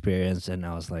I experienced, and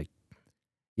I was like,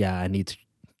 yeah, I need to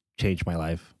change my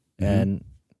life, Mhm. and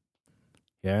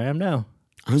here I am now.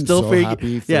 I'm Still so fig-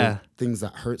 happy for yeah. things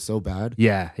that hurt so bad.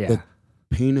 Yeah, yeah, But-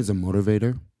 Pain is a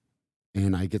motivator,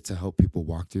 and I get to help people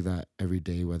walk through that every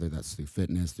day, whether that's through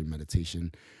fitness, through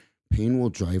meditation. Pain will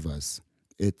drive us.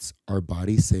 It's our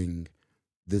body saying,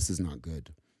 this is not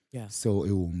good. Yeah. So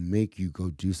it will make you go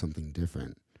do something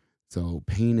different. So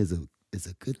pain is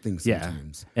a good thing Yeah.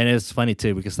 sometimes. and it's funny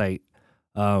too because like,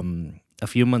 a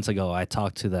few months ago, I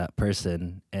talked to that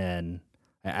person, and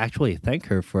I actually thank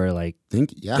her for like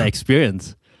Yeah. the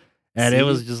experience. And it See?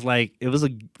 was just like it was a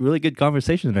really good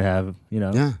conversation to have, you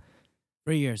know. Yeah.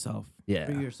 Free yourself. Yeah.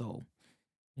 Free your soul.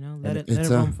 You know, And let it it's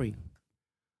roam free.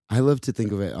 I love to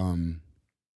think of it,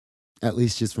 at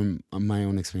least just from my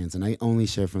own experience. And I only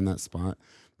share from that spot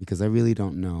because I really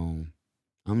don't know.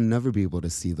 I'll never be able to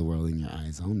see the world in your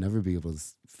eyes. I'll never be able to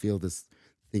feel this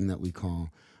thing that we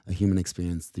call a human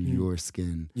experience through Mm. your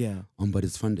skin. Yeah. But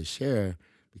it's fun to share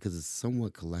because it's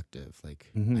somewhat collective. Like,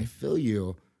 Mhm. I feel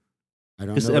you. I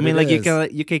don't 'Cause, know. I mean, what like it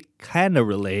is. you can kind of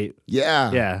relate.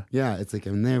 Yeah. Yeah. Yeah, it's like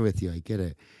I'm there with you. I get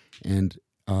it. And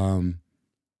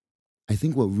I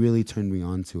think what really turned me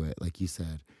on to it, like you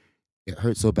said, it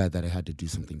hurt so bad that I had to do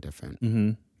something different.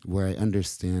 Mm-hmm. Where I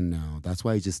understand now, that's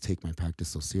why I just take my practice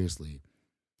so seriously.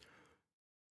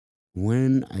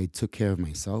 When I took care of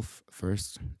myself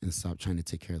first and stopped trying to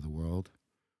take care of the world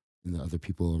and the other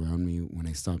people around me, when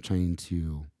I stopped trying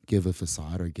to give a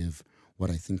facade or give what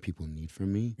I think people need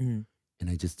from me, Mhm. and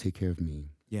I just take care of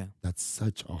me, Yeah. that's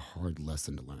such a hard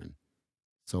lesson to learn.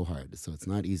 So hard. So it's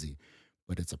not easy,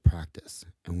 but it's a practice.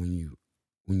 And when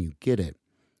you get it,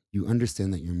 you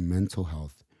understand that your mental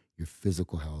health, your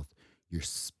physical health, your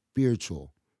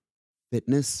spiritual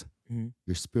fitness, Mhm.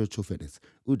 your spiritual fitness.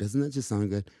 Ooh, doesn't that just sound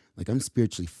good? Like I'm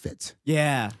spiritually fit.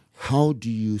 Yeah. How do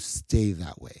you stay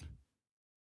that way?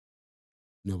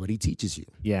 Nobody teaches you.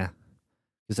 Yeah.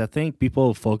 Because I think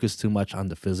people focus too much on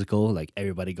the physical. Like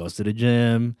everybody goes to the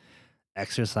gym,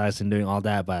 exercise, and doing all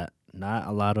that, but not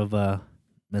a lot of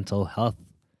mental health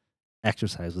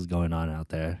exercises going on out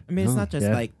there. I mean, it's No. not just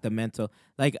Yeah. like the mental.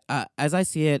 Like as I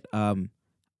see it,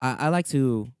 I like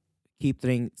to keep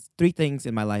three things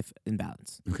in my life in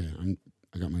balance. Okay,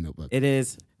 I got my notebook. It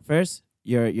is first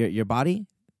your body,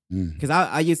 Mm. because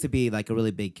I used to be like a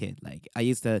really big kid. Like I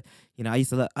used to,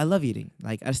 I love eating.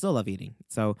 Like I still love eating.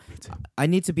 So Me too. I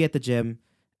need to be at the gym.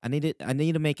 I need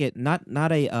to make it not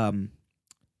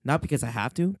not because I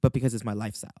have to, but because it's my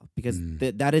lifestyle. Because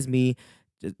Mm. that is me.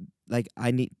 Like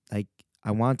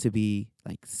I want to be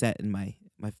like set in my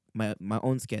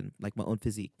own skin, like my own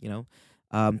physique.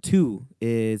 Two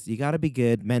is you gotta be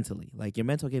good mentally. Like your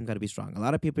mental game gotta be strong. A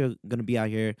lot of people are gonna be out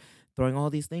here throwing all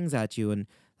these things at you, and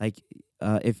like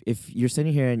if you're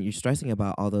sitting here and you're stressing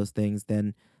about all those things,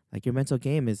 then like your mental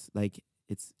game is like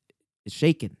it's is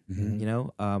shaken. Mhm. You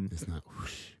know, It's not.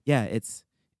 Whoosh. yeah, it's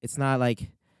not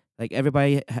like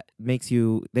everybody makes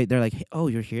you. They're like, hey, oh,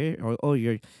 you're here, or oh,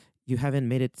 you haven't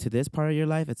made it to this part of your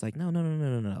life. It's like, no, no, no,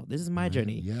 no, no, no. This is my Right?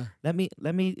 journey. Yeah. Let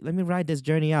me ride this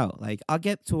journey out. Like, I'll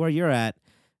get to where you're at.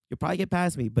 You'll probably get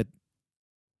past me, but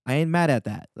I ain't mad at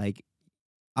that. Like,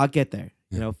 I'll get there.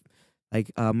 Yeah. You know,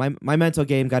 like my mental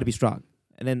game got to be strong.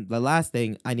 And then the last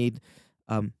thing I need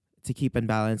to keep in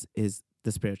balance is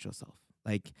the spiritual self.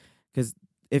 Like, because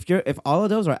if all of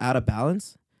those are out of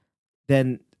balance,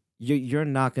 then you're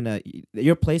not gonna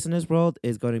your place in this world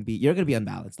is going to be you're gonna be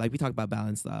unbalanced. Like we talked about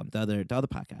balance the other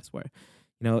podcast where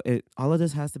all of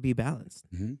this has to be balanced.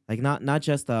 Hmm. Like not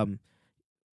just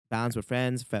balance with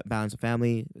friends, balance with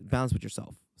family, balance with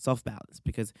yourself, self balance.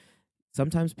 Because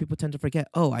sometimes people tend to forget.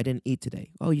 Oh, I didn't eat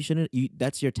today. Oh, you shouldn't.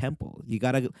 That's your temple. You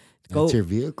gotta go. That's your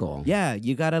vehicle. Yeah,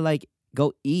 you gotta like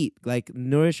go eat, like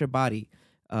nourish your body.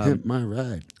 Pimp my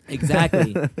ride.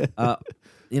 Exactly.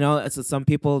 So some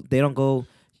people they don't go.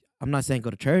 I'm not saying go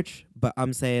to church, but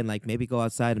I'm saying like maybe go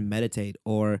outside and meditate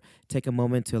or take a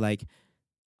moment to like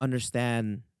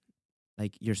understand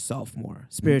like yourself more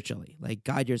spiritually, like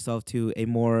guide yourself to a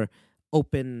more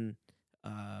open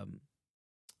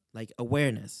like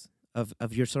awareness of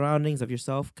your surroundings, of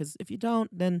yourself. Because if you don't,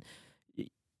 then y-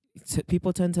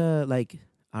 people tend to like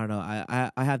I don't know.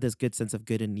 I have this good sense of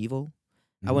good and evil.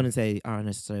 I Mhm. wouldn't say I don't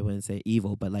necessarily wouldn't say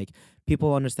evil, but like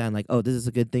people understand like, oh, this is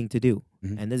a good thing to do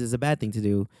Mhm. and this is a bad thing to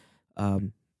do.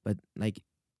 But like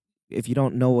if you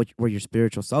don't know where your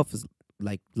spiritual self is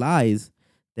like lies,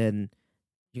 then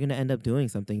you're gonna end up doing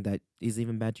something that is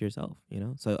even bad to yourself.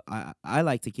 So I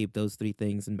like to keep those three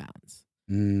things in balance.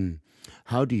 Mm.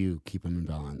 How do you keep them in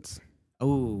balance?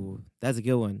 Oh, that's a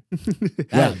good one.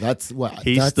 Yeah, that's what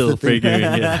He's that's still the thing. figuring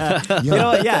it out. Yeah. You know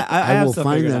what? Yeah, I I have will some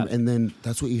find figured them, out. and then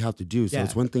that's what you have to do. So Yeah.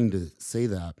 it's one thing to say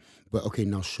that, but okay,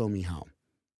 now show me how.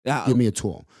 Yeah, Give me a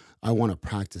tool. I want to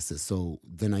practice this, so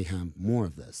then I have more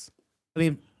of this. I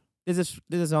mean, this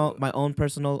is all my own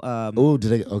personal. Oh,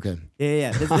 did I? Okay.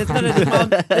 Yeah. This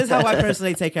is how I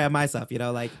personally take care of myself.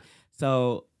 Like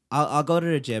so. I'll go to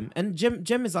the gym, and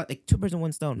gym is like two birds in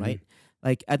one stone, right?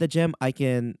 Like at the gym, I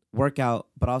can work out,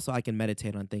 but also I can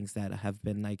meditate on things that have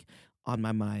been like on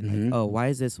my mind. Mhm. Like, oh, why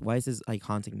is this like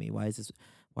haunting me? Why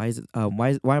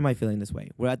am I feeling this way?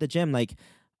 Where at the gym, like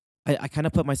I kind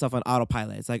of put myself on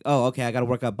autopilot. It's like, oh, okay, I got to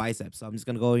work out biceps. So I'm just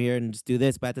going to go here and just do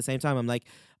this. But at the same time, I'm like,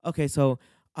 okay, so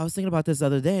I was thinking about this the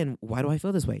other day and why do I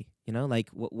feel this way? Like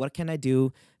what can I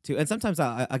do to, and sometimes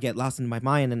I get lost in my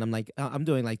mind and I'm like, I'm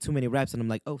doing like too many reps and I'm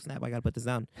like, oh snap, I got to put this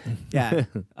down. Yeah.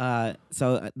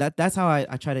 So that's how I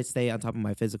try to stay on top of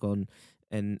my physical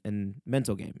and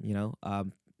mental game,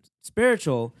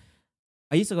 spiritual.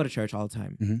 I used to go to church all the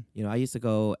time. Mhm. I used to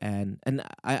go and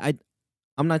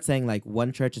I'm not saying like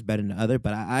one church is better than the other,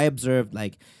 but I observed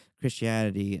like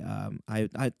Christianity.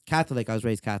 I Catholic. I was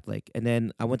raised Catholic, and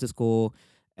then I went to school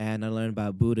and I learned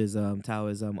about Buddhism,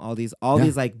 Taoism, all these Yeah.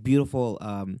 these like beautiful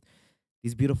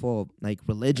like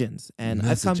religions. And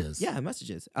Messages.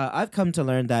 messages. I've come to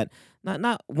learn that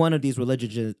not one of these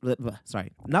religions.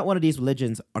 Not one of these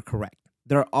religions are correct.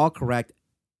 They're all correct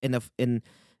at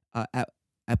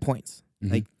points.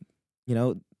 Mhm. Like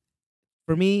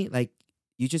for me, like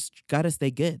you just gotta stay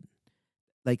good.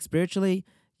 Like spiritually,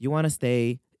 you want to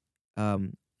stay.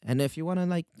 And if you want to,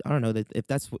 like, I don't know that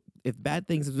if bad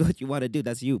things is what you want to do,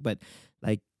 that's you. But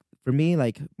like for me,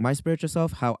 like my spiritual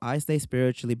self, how I stay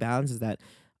spiritually balanced is that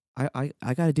I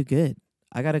gotta do good.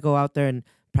 I gotta go out there and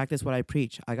practice what I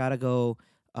preach. I gotta go.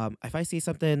 If I see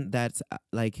something that's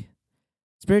like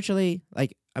spiritually,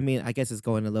 like I mean, I guess it's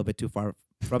going a little bit too far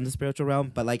from the spiritual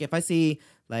realm. But like if I see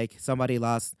like somebody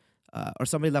lost or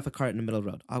somebody left a cart in the middle of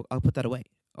the road, I'll put that away.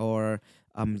 Or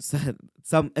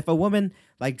if a woman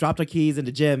like dropped her keys in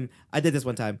the gym, I did this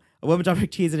one time. A woman dropped her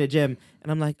keys in the gym,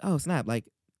 and I'm like, oh snap! Like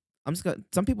I'm just gonna.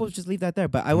 Some people just leave that there,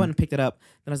 but I went and picked it up.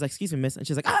 Then I was like, excuse me, miss, and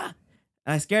she's like, ah,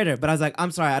 and I scared her. But I was like,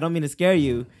 I'm sorry, I don't mean to scare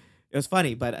you. It was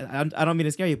funny, but I don't mean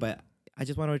to scare you, but I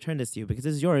just want to return this to you because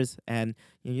this is yours, and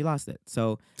you lost it.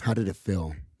 So How did it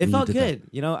feel? it when you felt did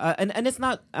that? good, and it's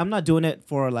not. I'm not doing it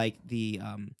for like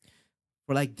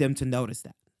for like them to notice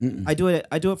that. Mm-mm. I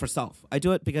do it for self. I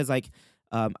do it because like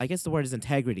I guess the word is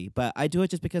integrity, but I do it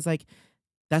just because like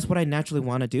that's what I naturally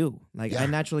want to do. Like I Yeah.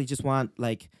 naturally just want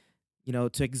like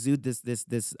to exude this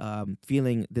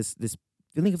feeling this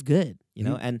feeling of good,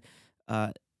 and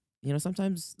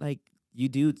sometimes like you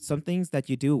do some things that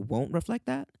you do won't reflect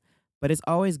that, but it's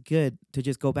always good to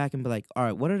just go back and be like, all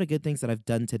right, what are the good things that I've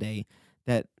done today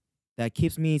that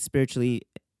keeps me spiritually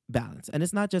balanced? And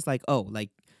it's not just like, oh, like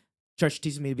church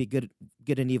teaches me to be good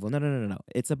and evil. No.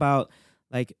 It's about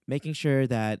like making sure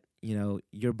that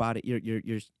your body,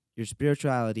 your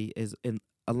spirituality is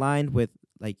aligned with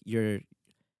like your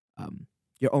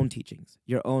own teachings,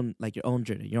 your own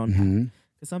journey, your own path. Hmm.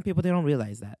 Because some people, they don't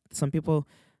realize that. Some people,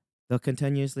 they'll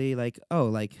continuously like, oh,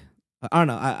 like I don't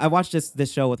know. I watched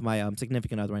this show with my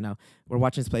significant other right now. We're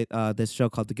watching this show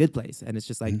called The Good Place, and it's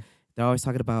just like they're always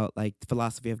talking about like the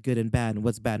philosophy of good and bad and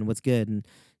what's good, and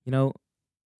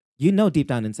deep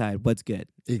down inside what's good.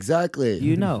 Exactly.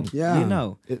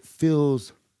 Yeah. It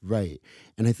feels right.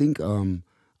 And I think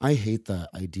I hate the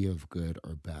idea of good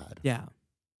or bad. Yeah.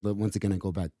 But once again, I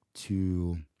go back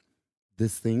to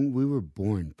this thing. We were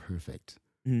born perfect.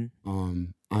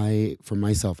 For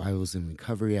myself, I was in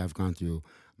recovery. I've gone through,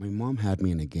 my mom had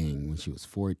me in a gang when she was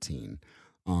 14.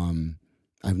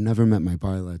 I've never met my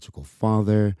biological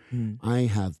father. I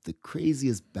have the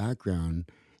craziest background,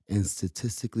 and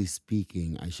statistically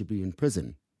speaking, I should be in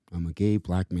prison. I'm a gay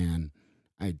black man.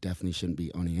 I definitely shouldn't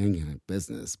be owning any kind of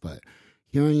business, but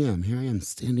here I am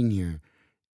standing here,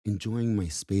 enjoying my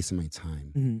space and my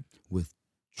time with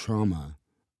trauma.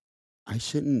 I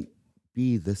shouldn't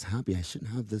be this happy. I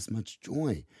shouldn't have this much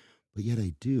joy, but yet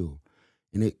I do.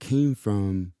 And it came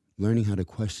from learning how to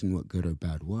question what good or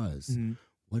bad was.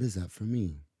 What is that for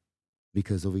me?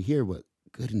 Because over here, what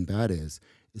good and bad is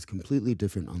completely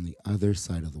different on the other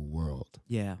side of the world.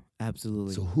 Yeah,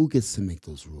 absolutely. So who gets to make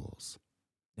those rules?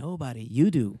 Nobody.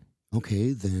 You do.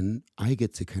 Okay, then I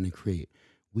get to kind of create.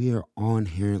 We are all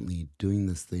inherently doing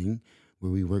this thing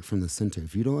where we work from the center.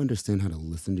 If you don't understand how to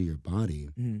listen to your body,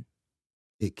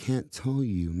 it can't tell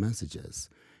you messages.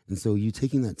 And so you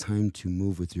taking that time to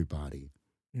move with your body,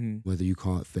 whether you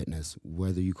call it fitness,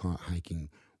 whether you call it hiking,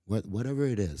 whatever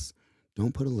it is,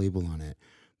 don't put a label on it,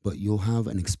 but you'll have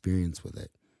an experience with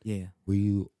it. Yeah. Where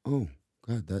you, oh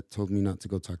God, that told me not to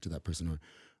go talk to that person, or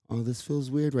oh, this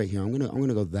feels weird right here. I'm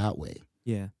gonna go that way.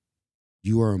 Yeah.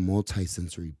 You are a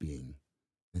multi-sensory being.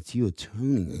 It's you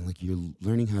attuning, and like you're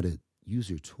learning how to use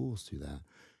your tools through that.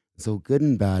 So good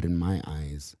and bad in my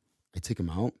eyes, I take them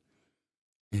out,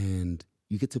 and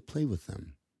you get to play with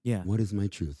them. Yeah. What is my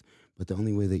truth? But the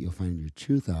only way that you'll find your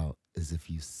truth out is if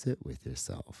you sit with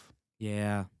yourself.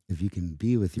 Yeah. If you can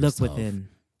be with yourself. Look within.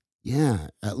 Yeah.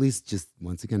 At least just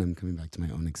once again, I'm coming back to my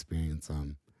own experience.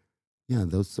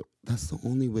 That's the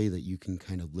only way that you can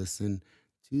kind of listen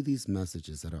to these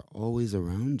messages that are always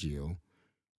around you.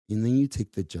 And then you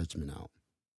take the judgment out.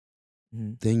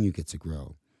 Then you get to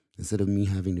grow. Instead of me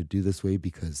having to do this way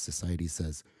because society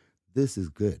says, this is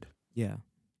good. Yeah.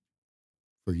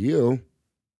 For you.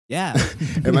 Yeah.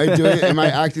 Am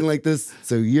I acting like this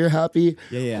so you're happy?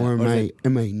 Yeah. Or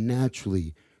am I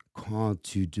naturally called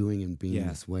to doing and being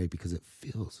this way because it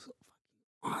feels so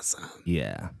awesome?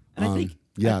 Yeah. And I think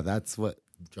that's what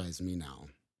drives me now.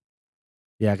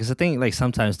 Yeah, because I think like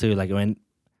sometimes too, like when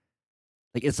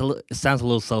like it sounds a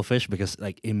little selfish because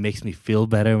like it makes me feel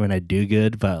better when I do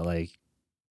good, but like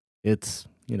it's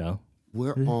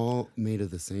we're all made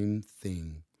of the same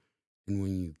thing, and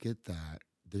when you get that,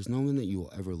 there's no one that you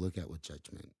will ever look at with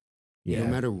judgment, no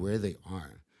matter where they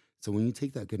are. So when you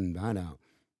take that good and bad out,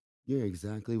 you're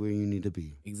exactly where you need to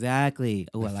be. Exactly.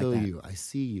 Oh, I like feel that. you. I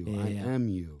see you. Yeah, I am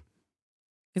you.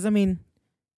 Because I mean,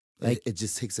 like it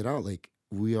just takes it out. Like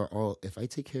we are all. If I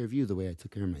take care of you the way I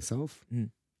took care of myself,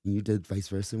 and you did vice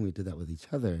versa, and we did that with each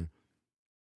other.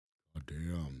 Oh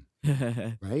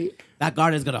damn! Right? That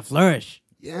garden's gonna flourish.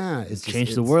 Yeah, it's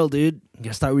change the world, dude. You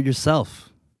gotta start with yourself.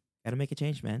 Gotta make a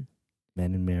change, man.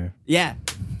 Man in mirror. Yeah.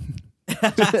 You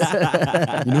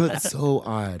know what's so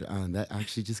odd? That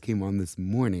actually just came on this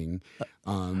morning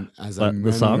as I'm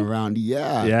running around.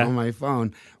 Yeah, on my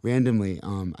phone randomly.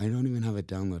 I don't even have it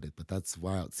downloaded, but that's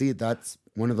wild. See, that's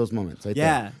one of those moments right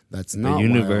there. That's not the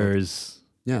universe.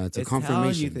 Wild. Yeah, it's a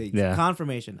confirmation. Yeah.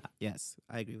 Confirmation. Yes,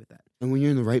 I agree with that. And when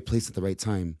you're in the right place at the right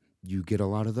time, you get a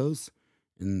lot of those,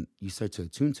 and you start to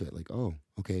attune to it. Like, oh,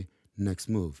 okay, next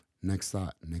move, next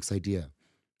thought, next idea.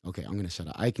 Okay, I'm gonna shut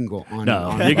up. I can go on. No,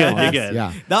 and on. you're good. You're good.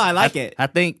 Yeah. No, I like it. I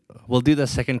think we'll do the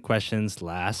second questions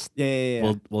last.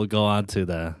 Yeah. We'll go on to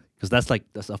because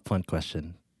that's a fun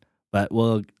question. But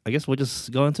I guess we'll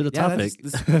just go into the topic.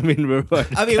 I mean, we're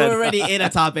already in a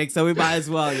topic, so we might as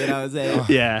well, you know what I'm saying?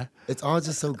 Yeah. It's all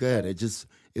just so good.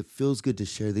 It feels good to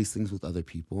share these things with other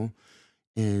people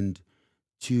and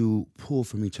to pull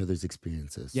from each other's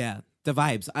experiences. Yeah. The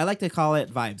vibes. I like to call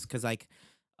it vibes because like,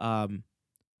 I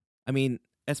mean,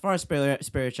 as far as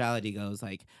spirituality goes,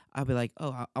 like I'll be like,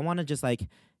 oh, I want to just like,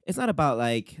 it's not about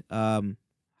like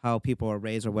how people are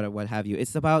raised or what have you.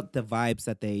 It's about the vibes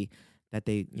that they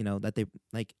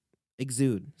like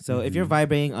exude. So if you're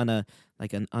vibrating on a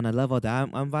level that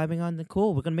I'm vibing on, then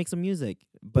cool, we're gonna make some music.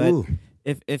 But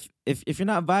if you're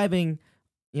not vibing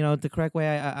the correct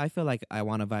way I feel like I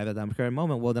want to vibe at that current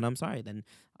moment, well then I'm sorry. Then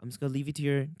I'm just gonna leave you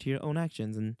to your own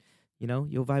actions, and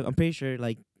you'll vibe. I'm pretty sure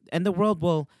like, and the world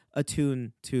will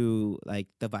attune to like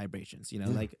the vibrations. Yeah.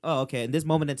 Like, oh, okay, in this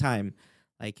moment in time,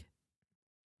 like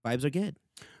vibes are good.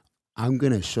 I'm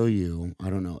gonna show you. I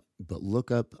don't know, but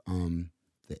look up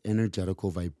the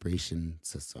energetical vibration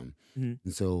system. Hmm.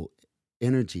 And so,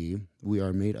 energy, we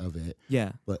are made of it,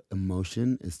 Yeah. but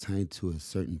emotion is tied to a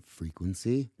certain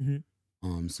frequency. Hmm.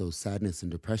 So sadness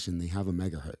and depression, they have a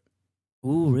megahertz.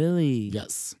 Ooh, really?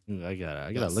 Yes. I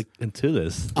gotta Yes. look into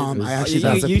this. I actually you-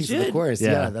 that's a you piece of the should. course.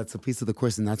 Yeah. Yeah, that's a piece of the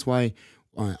course, and that's why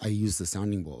I use the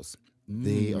sounding bowls.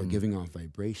 They are Mm. giving off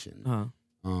vibration.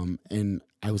 Uh-huh. And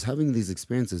I was having these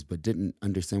experiences, but didn't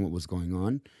understand what was going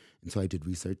on until I did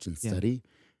research and Yeah. study.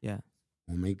 Yeah.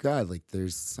 Oh my God! Like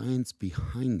there's science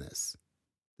behind this.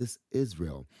 This is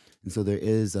real, and so there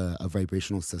is a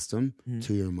vibrational system Mhm.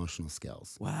 to your emotional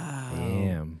scales. Wow.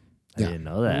 Damn, I Yeah. didn't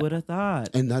know Who that. would have thought?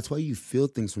 And that's why you feel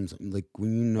things from like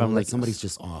when you know From, like like, somebody's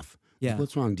just off. Yeah. Like,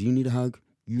 what's wrong? Do you need a hug?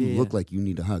 You Yeah, look yeah. like you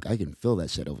need a hug. I can feel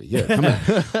that shit over here. Come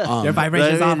on. Your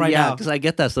vibration's off right yeah, now. because I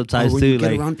get that Or sometimes when too. you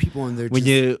get Like around people and they're when just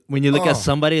you look Oh. at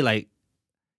somebody, like,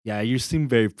 yeah, you seem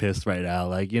very pissed right now.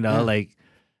 Like Yeah. like,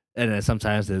 and then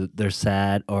sometimes they're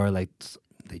sad or like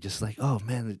they just like, oh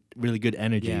man, really good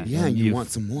energy. Yeah. yeah, and you want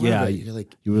some more. yeah, of it. You're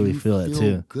like you really feel it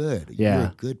too. Good. You're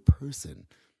Yeah. a good person.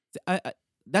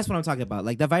 That's what I'm talking about.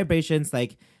 Like the vibrations,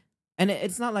 like, and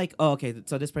it's not like, oh, okay,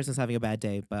 so this person's having a bad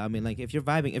day. But I mean, like, if your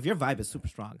vibe is super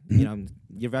strong, Mhm.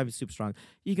 your vibe is super strong.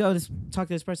 You go talk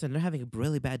to this person, they're having a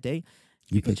really bad day.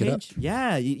 You can pick it up. change.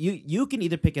 Yeah, you can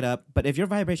either pick it up, but if your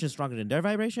vibration is stronger than their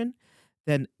vibration,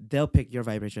 then they'll pick your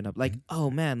vibration up. Like, oh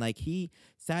man, like he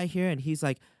sat here and he's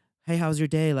like, hey, how's your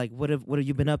day? Like, what have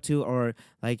you been up to? Or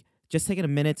like, just taking a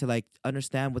minute to like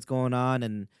understand what's going on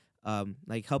and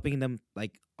like helping them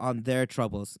like on their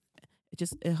troubles.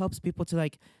 It helps people to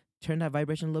like turn that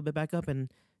vibration a little bit back up,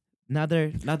 and now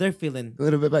they're feeling A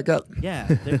little bit back up. yeah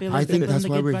they're feeling. I they're think feeling that's the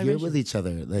why good we're here vibration. with each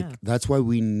other. Like Yeah. that's why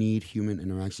we need human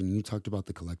interaction. You talked about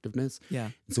the collectiveness. Yeah.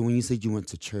 So when you said you went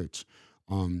to church,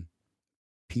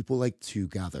 people like to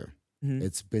gather. Mhm.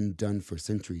 It's been done for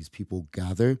centuries. People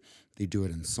gather. They do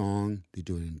it in song. They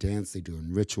do it in dance. They do it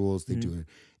in rituals. They do it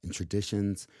in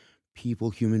traditions. People,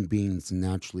 human beings,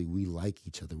 naturally, we like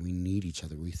each other. We need each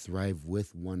other. We thrive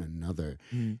with one another.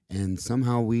 Mhm. And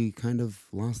somehow we kind of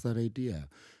lost that idea.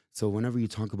 So whenever you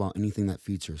talk about anything that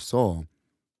feeds your soul,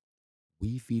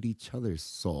 we feed each other's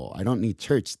soul. I don't need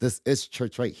church. This is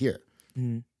church right here.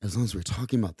 Mhm. As long as we're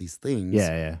talking about these things,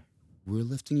 yeah. we're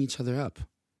lifting each other up.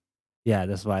 Yeah,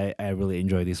 that's why I really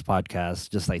enjoy these podcasts.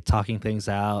 Just like talking things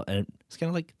out, and it's kind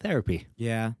of like therapy.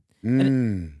 Yeah.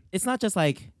 Mm. It's not just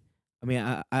like, I mean,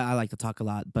 I like to talk a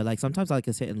lot, but like sometimes I like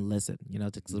to sit and listen,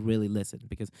 to really listen,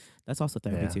 because that's also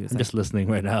therapy Yeah. too. It's I'm like, just listening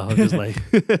right now. I'm just like,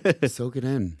 Soak it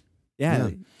in. yeah,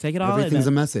 yeah. take it all Everything's a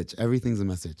in. Man. message. Everything's a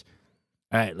message.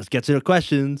 all right, let's get to the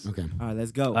questions. Okay. All right,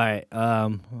 let's go. All right.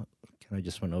 Can I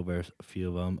just run over a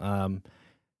few of them?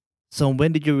 So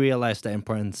when did you realize the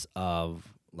importance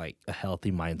of like a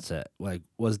healthy mindset? Like,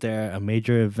 was there a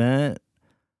major event,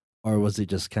 or was it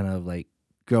just kind of like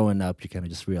growing up? You kind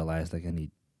of just realized like I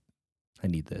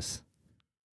need this.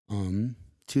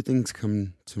 Two things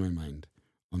come to my mind.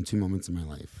 Two moments in my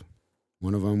life.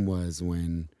 One of them was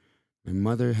when my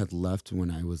mother had left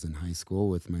when I was in high school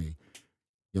with my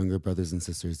younger brothers and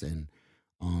sisters, and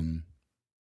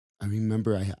I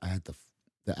remember I had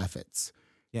the efforts.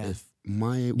 Yeah. If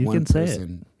my You one can say it.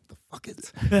 person, the fuck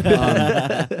it.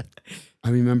 I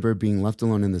remember being left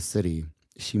alone in the city.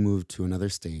 She moved to another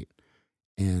state,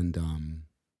 and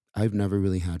I've never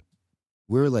really had.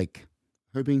 We're like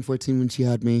her being 14 when she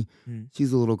had me. Mhm.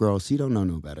 She's a little girl. She don't know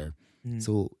no better. Mhm.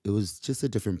 So it was just a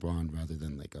different bond rather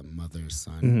than like a mother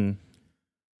son. Mm-hmm.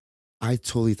 I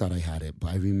totally thought I had it, but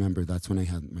I remember that's when I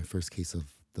had my first case of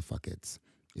the fuck it's.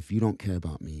 If you don't care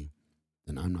about me,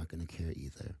 then I'm not going to care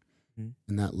either. Mhm.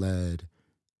 And that led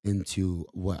into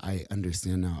what I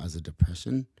understand now as a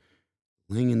depression,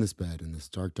 laying in this bed in this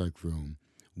dark, dark room,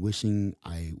 wishing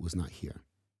I was not here.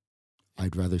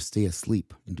 I'd rather stay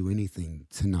asleep and do anything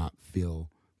to not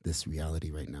feel this reality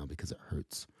right now because it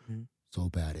hurts Mhm. so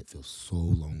bad. It feels so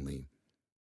lonely.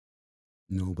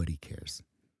 Nobody cares.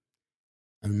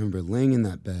 I remember laying in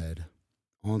that bed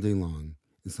all day long,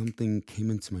 and something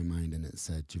came into my mind, and it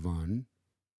said, Javon,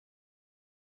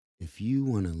 if you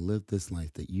want to live this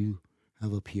life that you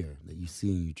have up here, that you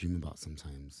see and you dream about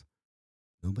sometimes,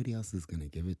 nobody else is going to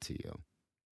give it to you.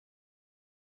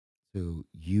 So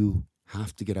you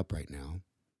have to get up right now.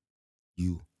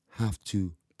 You have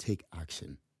to take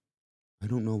action. I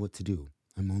don't know what to do.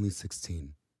 I'm only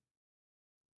 16.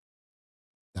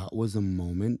 that was a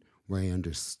moment where I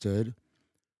understood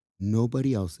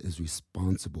nobody else is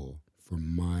responsible for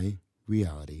my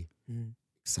reality Mhm.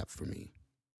 except for me.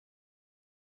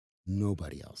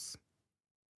 Nobody else.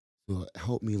 So it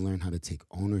helped me learn how to take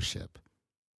ownership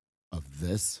of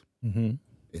this. Mm-hmm.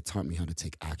 It taught me how to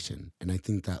take action. And I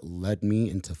think that led me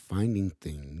into finding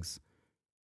things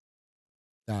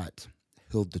that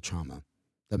healed the trauma,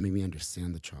 that made me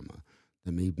understand the trauma,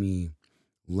 that made me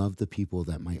love the people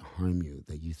that might harm you,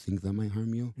 that you think that might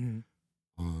harm you.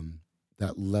 Mhm.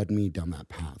 That led me down that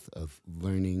path of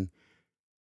learning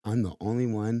I'm the only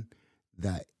one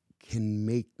that can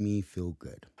make me feel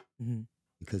good, Mhm.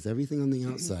 because everything on the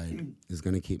outside is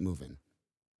going to keep moving.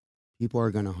 People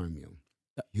are going to harm you.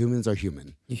 Humans are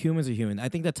human. Humans are human. I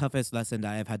think the toughest lesson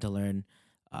that I've had to learn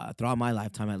throughout my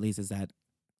lifetime, at least, is that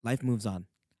life moves on,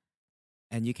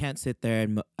 and you can't sit there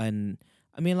and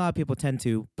I mean, a lot of people tend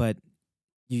to, but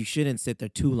you shouldn't sit there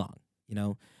too long. You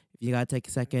know, if you gotta take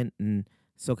a second and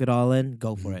soak it all in,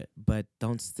 go for Mhm. it. But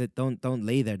don't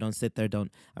lay there. Don't sit there.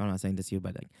 Don't. I'm not saying this to you,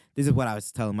 but like this is what I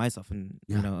was telling myself, and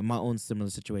Yeah. you know, in my own similar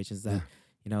situations that Yeah.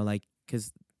 you know, like,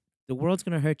 because the world's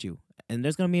gonna hurt you, and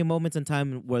there's gonna be moments in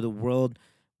time where the world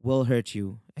will hurt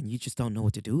you, and you just don't know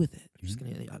what to do with it. You're just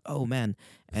gonna be like, oh man.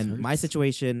 This And my hurts.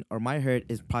 situation or my hurt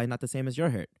is probably not the same as your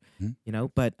hurt. Mhm. You know,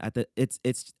 but it's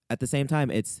at the same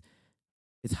time it's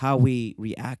how we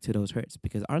react to those hurts,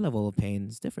 because our level of pain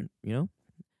is different, you know?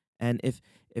 And if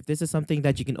this is something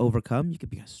that you can overcome, you could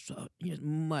be you're a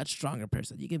much stronger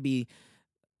person. You could be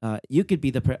and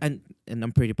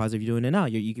I'm pretty positive you're doing it now.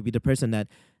 You could be the person that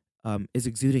is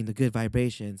exuding the good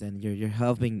vibrations, and you're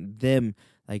helping them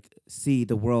like see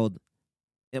the world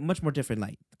in a much more different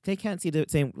light. They can't see the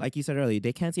same, like you said earlier,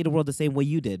 they can't see the world the same way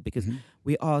you did, because Mhm.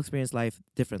 we all experience life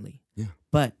differently. Yeah.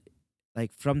 But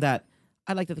like from that,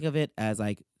 I like to think of it as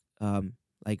like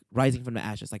rising from the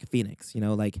ashes, like a phoenix. You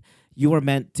know, like you were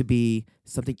meant to be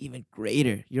something even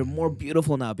greater. You're more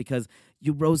beautiful now because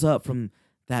you rose up from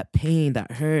that pain,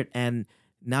 that hurt, and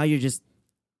now you're just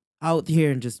out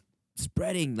here and just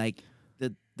spreading like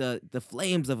the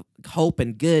flames of hope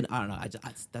and good. I don't know.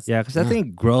 That's Yeah, because I Yeah.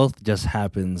 think growth just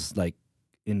happens like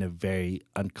in a very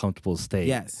uncomfortable state.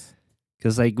 yes.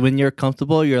 Because like when you're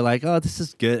comfortable, you're like, oh, this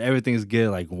is good. Everything's good.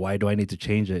 Like, why do I need to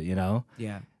change it? You know?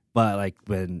 Yeah. But like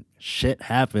when shit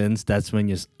happens, that's when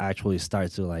you actually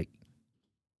start to like,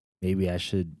 maybe I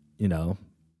should, you know,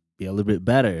 be a little bit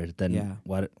better than Yeah.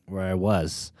 where I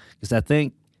was. Because I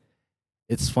think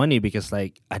it's funny because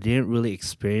like I didn't really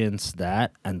experience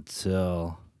that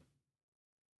until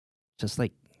just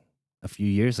like a few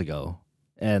years ago,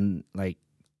 and like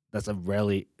that's a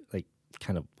really like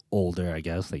kind of older, I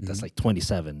guess. Like that's Mhm. like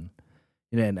 27,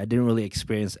 and I didn't really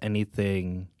experience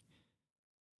anything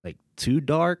like too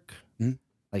dark Mhm.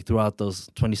 like throughout those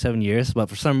 27 years. But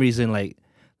for some reason, like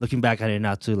looking back at it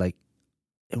now too, like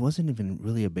it wasn't even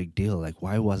really a big deal. Like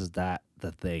why was that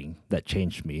the thing that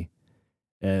changed me?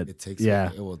 And It takes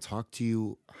yeah, it will talk to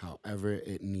you however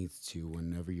it needs to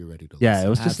whenever you're ready to yeah, listen. it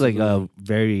was just like a Absolutely.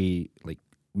 very like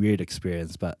weird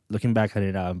experience. But looking back at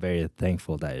it now, I'm very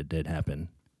thankful that it did happen.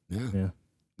 Yeah. Yeah.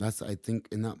 That's, I think,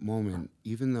 in that moment,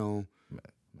 even though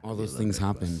all those things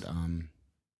happened,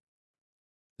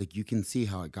 like you can see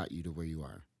how it got you to where you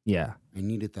are. Yeah. I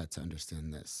needed that to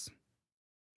understand this.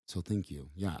 So thank you.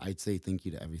 Yeah, I'd say thank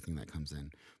you to everything that comes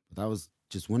in. But that was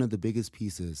just one of the biggest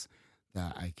pieces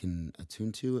that I can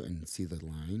attune to and see the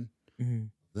line. Mm-hmm.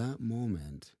 That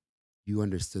moment, you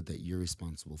understood that you're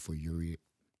responsible for your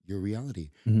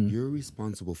reality. Mhm. You're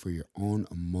responsible for your own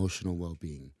emotional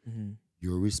well-being. Mm-hmm.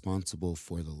 You're responsible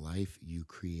for the life you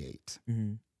create.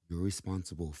 Mm-hmm. You're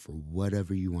responsible for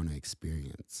whatever you want to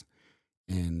experience.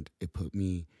 And it put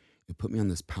me on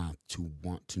this path to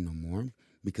want to know more,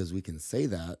 because we can say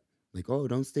that like, oh,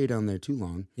 don't stay down there too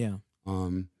long. Yeah.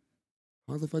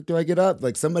 How the fuck do I get up?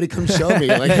 Like somebody come show me.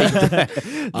 Like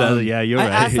Yeah, you're I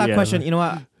right. asked that yeah. question. You know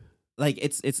what? Like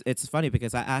it's funny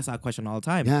because I ask that question all the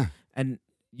time. yeah. And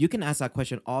you can ask that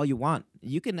question all you want.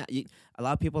 A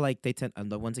lot of people like they tend,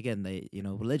 and once again,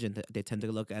 religion, they tend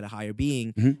to look at a higher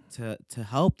being Mhm. to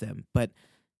help them. But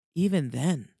even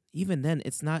then,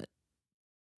 it's not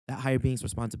that higher being's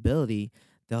responsibility.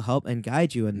 They'll help and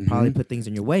guide you and probably Mhm. put things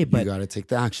in your way. You But got to take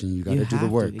the action. You got you to do the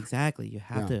have work. exactly. You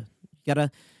have Yeah. to. You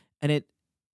gotta, and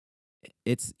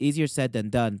it's easier said than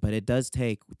done. But it does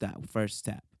take that first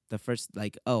step. The first,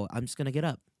 like, oh, I'm just gonna get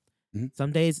up. Mhm.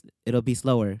 Some days it'll be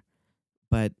slower,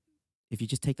 but if you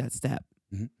just take that step,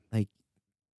 Mhm. like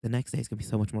the next day is gonna be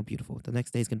so much more beautiful. The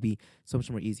next day is gonna be so much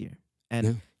more easier. And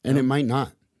Yeah. And it know, might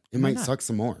not. It might might not. suck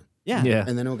some more. yeah, Yeah.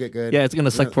 And then it'll get good. Yeah, it's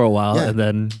gonna suck Yeah. for a while, Yeah. and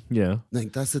then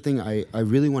Like that's the thing. I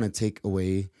really want to take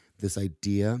away this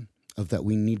idea of that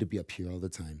we need to be up here all the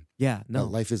time. Yeah. That No.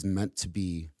 life is meant to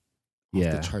be off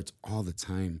Yeah. the charts all the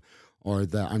time, or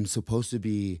that I'm supposed to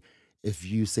be, if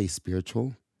you say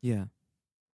spiritual, Yeah.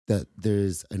 that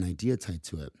there's an idea tied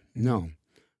to it. Mhm. No,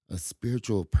 a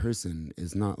spiritual person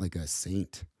is not like a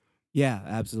saint. Yeah.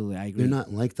 Absolutely. I agree. They're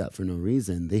not like that for no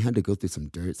reason. They had to go through some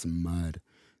dirt, some mud.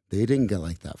 They didn't get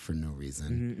like that for no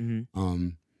reason.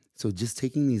 So just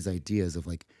taking these ideas of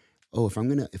like, oh, if I'm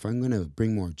gonna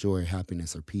bring more joy,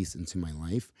 happiness, or peace into my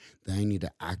life, then I need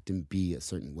to act and be a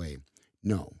certain way.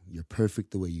 No, you're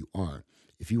perfect the way you are.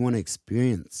 If you want to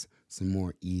experience some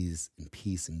more ease and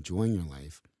peace and joy in your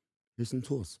life, here's some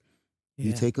tools. You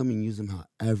Yeah. take them and use them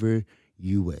however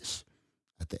you wish.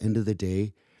 At the end of the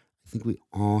day, I think we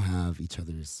all have each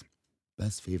other's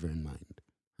best favor in mind.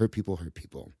 Hurt people hurt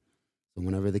people. So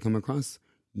whenever they come across,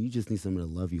 you just need someone to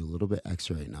love you a little bit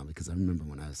extra right now, because I remember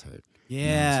when I was hurt. and I was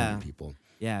Yeah. hurting people.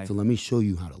 Yeah. So let me show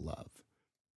you how to love.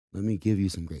 Let me give you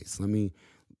some grace. Can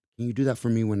you do that for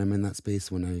me when I'm in that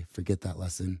space, when I forget that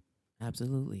lesson?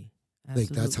 Absolutely. Like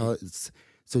that's how it's.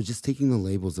 So just taking the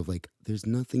labels of like, there's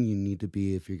nothing you need to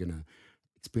be if you're gonna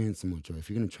experience some more joy. If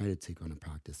you're gonna try to take on a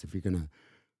practice, if you're gonna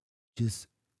just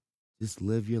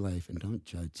live your life and don't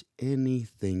judge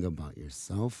anything about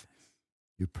yourself.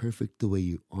 You're perfect the way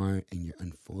you are, and you're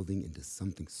unfolding into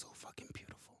something so fucking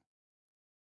beautiful.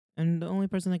 And the only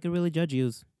person that could really judge you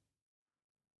is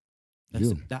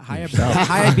You. that higher Yourself.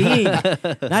 higher being.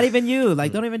 Not even you.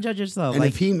 Like, don't even judge yourself. And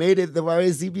Like, if he made it, then why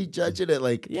is he be judging it?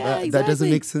 Like, Yeah, that doesn't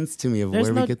exactly. make sense to me of There's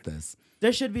where no- we get this.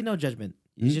 there should be no judgment.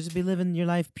 You Mm. should just be living your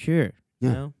life pure. Yeah.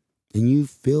 You know? And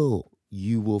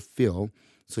you will feel.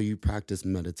 So you practice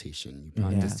meditation. You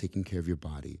practice Yeah. taking care of your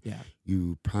body. Yeah.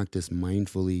 You practice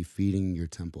mindfully feeding your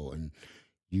temple, and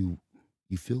you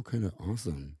feel kind of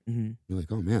awesome. Mm-hmm. You're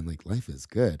like, oh man, like life is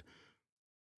good.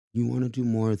 You want to do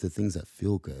more of the things that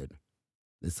feel good.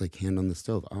 It's like hand on the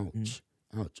stove. Ouch.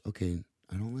 Ouch. Okay,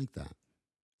 I don't like that.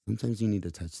 Sometimes you need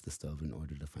to touch the stove in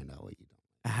order to find out what you don't.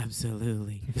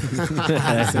 Absolutely.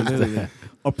 Absolutely.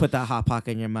 Or put that hot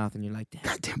pocket in your mouth and you're like, damn.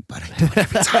 Goddamn, but I do it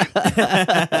every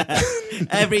time.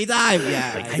 Every time.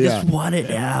 Yeah. I just want it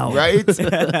now. Right?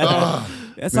 Ugh.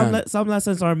 Yeah, Man. some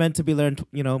lessons are meant to be learned,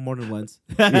 more than once.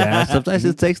 Yeah, sometimes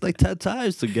it takes like 10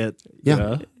 times to get. Yeah. You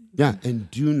know? Yeah, and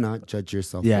do not judge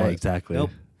yourself Yeah, for it. exactly. Nope.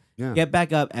 Yeah. Get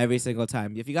back up every single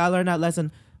time. If you gotta learn that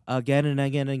lesson again and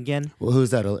again and again. Well,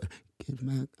 who's that? Get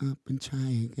back up and try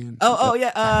again. Oh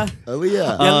yeah.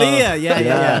 Aaliyah. Yeah, Leah. Yeah.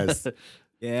 Yes.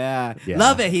 Yeah. Yeah.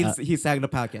 Love it. He sang the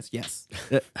podcast. Yes.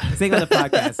 Sing on the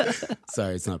podcast.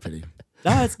 Sorry, it's not pretty.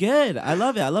 No, it's good. I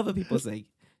love it. I love what people sing.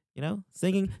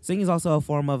 Singing is also a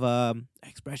form of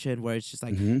expression where it's just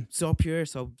like Mhm. so pure,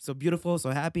 so beautiful, so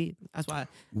happy. That's why.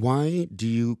 Why do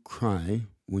you cry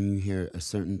when you hear a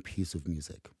certain piece of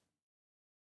music?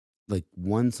 Like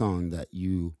one song that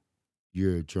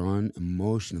you're drawn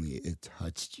emotionally, it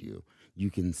touched you. You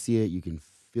can see it, you can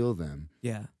feel them,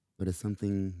 Yeah. but it's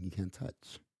something you can't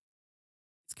touch.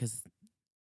 It's because.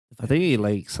 I think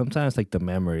like sometimes like the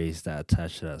memories that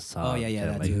attach to that song yeah, can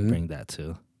that like too. bring that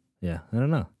too. Yeah, I don't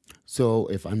know. So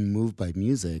if I'm moved by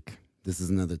music, this is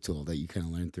another tool that you kind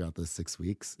of learn throughout those 6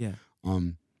 weeks. Yeah.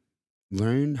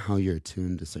 Learn how you're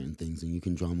attuned to certain things, and you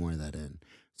can draw more of that in.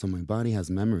 So my body has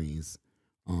memories,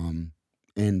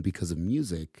 and because of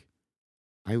music,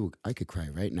 I could cry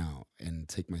right now and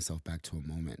take myself back to a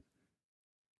moment.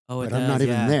 Oh, it But I'm not does,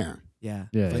 even yeah. there. Yeah.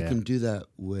 Yeah, If I yeah. can do that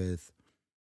with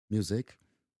music,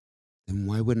 then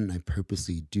why wouldn't I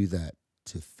purposely do that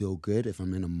to feel good if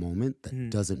I'm in a moment that Mhm.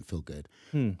 doesn't feel good?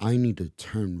 Hmm. I need to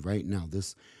turn right now.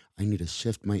 I need to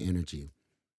shift my energy.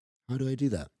 How do I do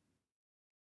that?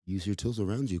 Use your tools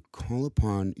around you. Call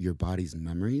upon your body's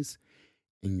memories,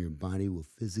 and your body will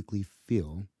physically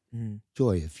feel Mhm.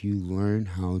 joy if you learn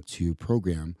how to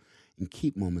program and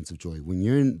keep moments of joy. When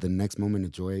you're in the next moment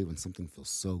of joy, when something feels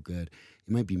so good,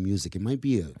 it might be music. It might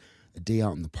be a day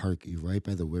out in the park. You're right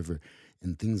by the river,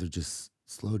 and things are just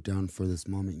slowed down for this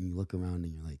moment, and you look around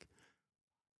and you're like,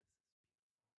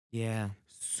 Yeah.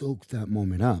 soak that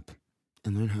moment up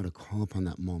and learn how to call upon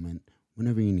that moment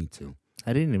whenever you need to.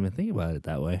 I didn't even think about it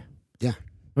that way. Yeah.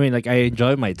 I mean, like I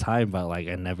enjoy my time, but like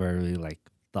I never really like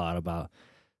thought about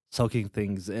soaking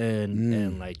things in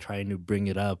and like trying to bring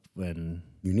it up when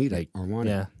You need like it or want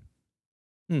yeah.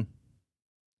 it.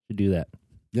 Should do that.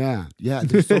 Yeah.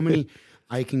 There's so many.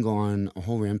 I can go on a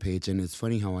whole rampage, and it's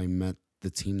funny how I met the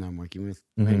team that I'm working with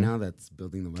right Mhm. now that's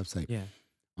building the website. Yeah.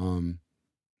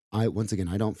 Once again,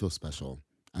 I don't feel special.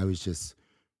 I was just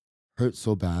hurt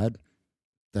so bad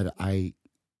that I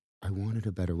wanted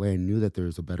a better way. I knew that there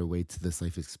was a better way to this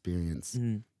life experience,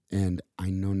 Mhm. and I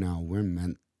know now we're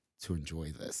meant to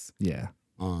enjoy this. Yeah.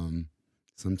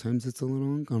 Sometimes it's a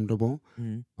little uncomfortable,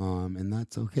 Mhm. and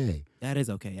that's okay. That is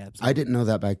okay. Absolutely. I didn't know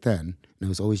that back then, and I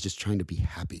was always just trying to be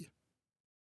happy.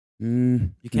 You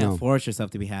can't No, force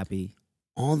yourself to be happy.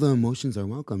 all the emotions are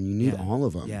welcome. You need Yeah. all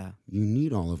of them. Yeah. You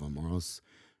need all of them, or else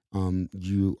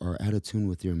you are out of tune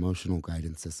with your emotional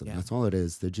guidance system. Yeah. That's all it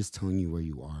is. They're just telling you where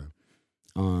you are.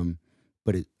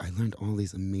 But I learned all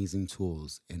these amazing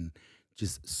tools, and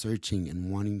just searching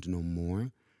and wanting to know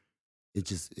more.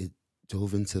 It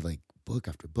dove into like book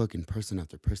after book and person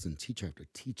after person, teacher after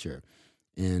teacher,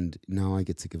 and now I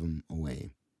get to give them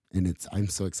away, and I'm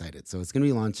so excited. So it's gonna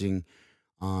be launching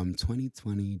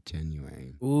 2020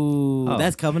 January. Ooh, Oh,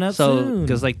 that's coming up So, soon.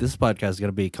 because like this podcast is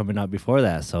gonna be coming out before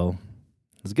that, so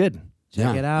it's good.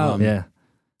 Check it out. Yeah.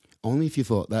 Only if you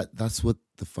feel that. That's what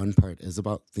the fun part is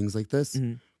about things like this.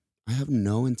 Mhm. I have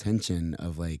no intention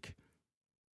of like,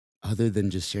 other than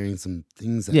just sharing some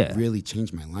things that Yeah. really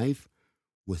changed my life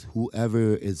with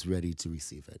whoever is ready to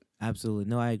receive it. Absolutely.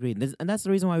 No, I agree. And that's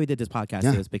the reason why we did this podcast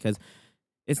Yeah. is because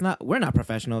we're not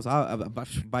professionals.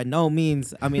 By no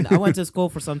means. I mean, I went to school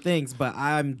for some things, but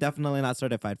I'm definitely not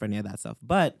certified for any of that stuff.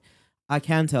 But I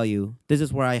can tell you, this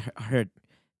is where I heard,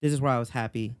 this is where I was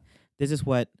happy. This is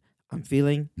what I'm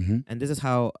feeling. Mm-hmm. And this is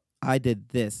how I did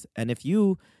this. And if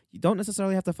you don't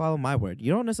necessarily have to follow my word.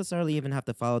 You don't necessarily even have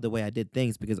to follow the way I did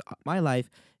things, because my life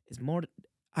is more.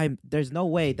 There's no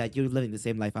way that you're living the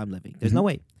same life I'm living. There's no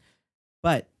way.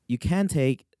 But you can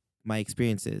take my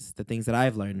experiences, the things that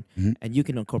I've learned, Mhm. and you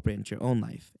can incorporate it into your own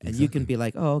life. And you can be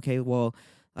like, oh, okay, well,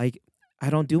 like I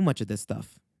don't do much of this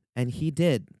stuff, and he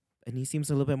did, and he seems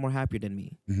a little bit more happier than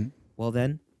me. Mm-hmm. Well,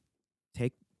 then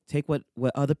take what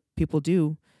other people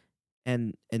do,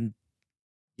 and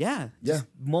just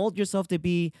mold yourself to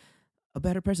be a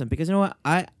better person. Because you know what,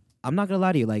 I'm not gonna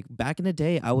lie to you. Like back in the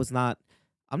day, I'm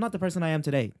not the person I am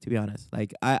today. To be honest,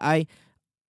 like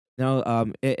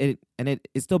it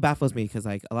still baffles me, because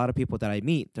like a lot of people that I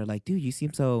meet, they're like, dude, you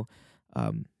seem so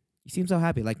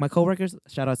happy. Like my coworkers,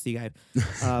 shout outs to you guys.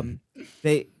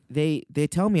 They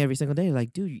tell me every single day,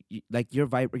 like, dude, like you're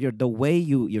the way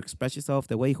you express yourself,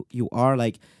 the way you are,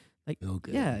 like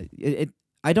Okay. yeah,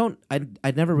 I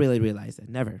never really realized it.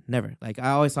 Never. Like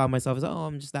I always saw myself as, oh,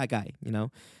 I'm just that guy, you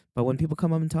know. But when people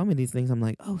come up and tell me these things, I'm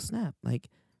like, oh snap! Like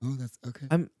Oh, that's okay.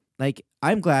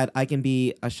 I'm glad I can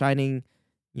be a shining,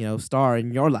 star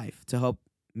in your life to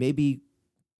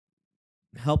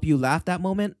help you laugh that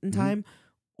moment in time,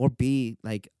 or be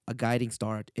like a guiding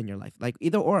star in your life. Like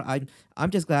either or. I'm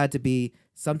just glad to be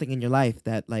something in your life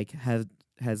that like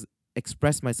has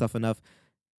expressed myself enough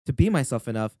to be myself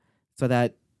enough, so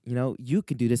that you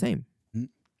can do the same. Mhm.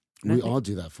 And I We think- all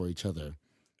do that for each other.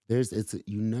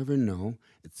 You never know.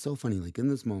 It's so funny. Like in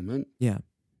this moment, Yeah.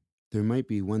 there might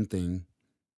be one thing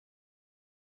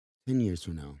 10 years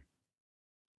from now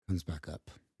comes back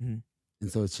up. Mhm. And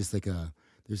so it's just like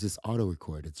there's this auto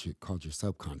record. It's called your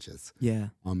subconscious. Yeah.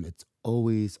 It's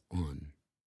always on.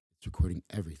 It's recording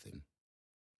everything.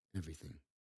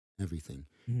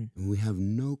 Mhm. And we have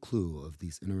no clue of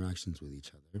these interactions with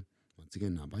each other. Once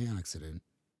again, not by accident.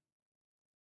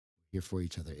 Here for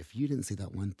each other. If you didn't say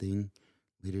that one thing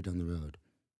later down the road,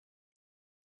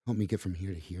 help me get from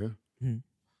here to here. Mhm.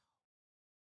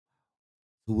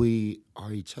 We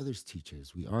are each other's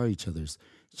teachers. We are each other's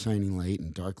shining light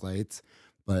and dark lights.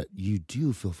 But you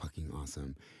do feel fucking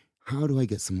awesome. How do I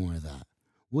get some more of that?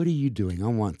 What are you doing? I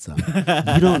want some.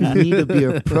 You don't need to be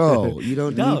a pro. You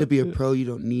don't need to be a pro. You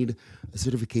don't need a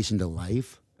certification to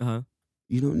life. Uh-huh.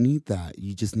 You don't need that.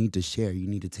 You just need to share. You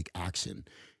need to take action.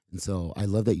 And so I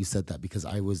love that you said that, because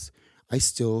I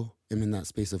still am in that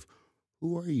space of,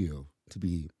 who are you to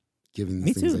be giving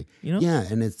these Me things? too. Like, You know? yeah,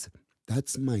 and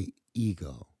that's my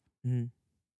ego. Mhm.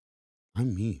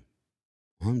 I'm me.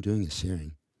 All I'm doing is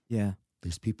sharing. Yeah.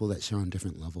 There's people that share on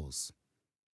different levels.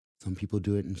 Some people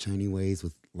do it in shiny ways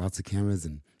with lots of cameras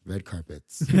and red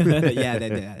carpets. Yeah, they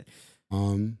did.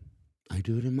 I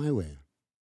do it in my way.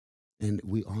 And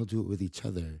we all do it with each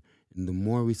other. And the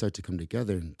more we start to come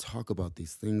together and talk about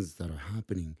these things that are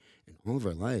happening in all of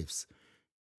our lives,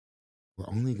 we're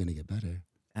only going to get better.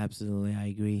 Absolutely, I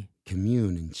agree.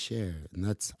 Commune and share. And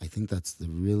I think that's the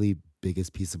really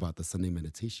biggest piece about the Sunday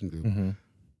meditation group.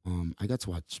 Mm-hmm. I got to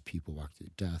watch people walk through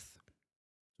death,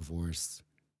 divorce,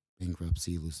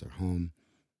 bankruptcy, lose their home,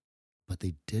 but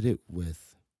they did it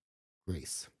with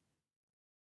grace.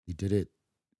 They did it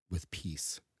with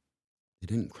peace. They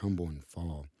didn't crumble and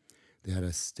fall. They had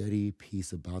a steady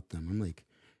peace about them. I'm like,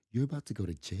 you're about to go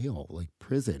to jail, like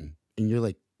prison, and you're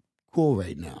like, cool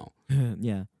right now.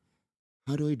 Yeah.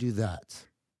 How do I do that?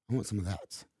 I want some of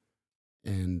that.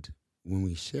 And when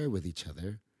we share with each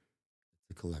other,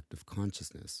 it's a collective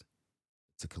consciousness.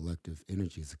 It's a collective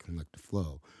energy. It's a collective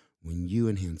flow. When you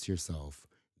enhance yourself,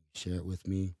 share it with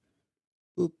me.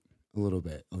 Oop, a little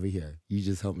bit over here. You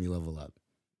just help me level up.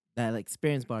 That like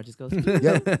experience bar just goes.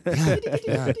 Yep.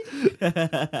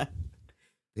 Yeah.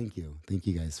 Thank you. Thank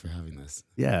you guys for having this.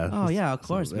 Yeah. Oh yeah, of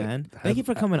course, man. Thank you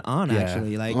for coming on. yeah.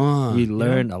 Actually, like We Oh,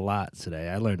 learned a lot today.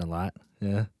 I learned a lot.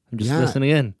 Yeah. I'm just Yeah. listening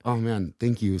in. oh man,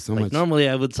 thank you so Like much. normally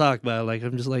I would talk, but like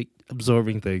I'm just like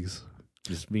absorbing things.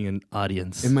 Just being an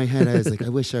audience. In my head, I was like, I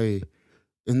wish in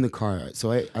the car.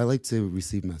 So I like to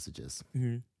receive messages.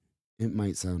 mhm. It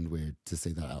might sound weird to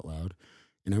say that out loud.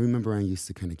 And I remember I used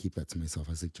to kind of keep that to myself.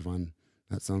 I was like, Javon,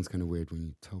 that sounds kind of weird when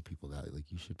you tell people that.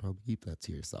 Like, you should probably keep that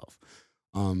to yourself.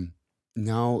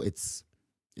 Now it's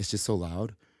just so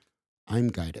loud. I'm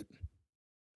guided.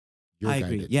 You're I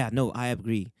agree. guided. Yeah, no, I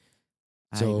agree.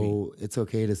 I agree. So it's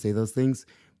okay to say those things,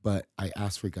 but I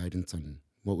asked for guidance on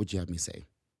what would you have me say.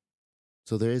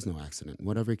 So there is no accident.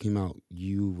 Whatever came out,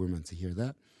 you were meant to hear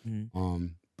that.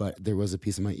 Mhm. But there was a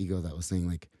piece of my ego that was saying,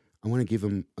 like, I want to give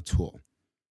him a tool.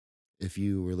 If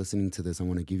you were listening to this, I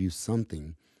want to give you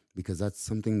something, because that's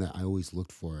something that I always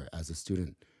looked for as a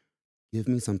student. Give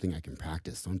me something I can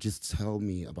practice. Don't just tell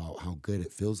me about how good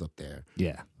it feels up there.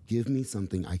 yeah. Give me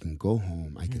something I can go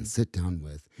home, I can Mhm. sit down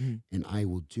with, Mhm. and I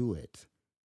will do it.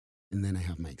 And then I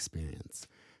have my experience.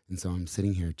 And so I'm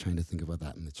sitting here trying to think about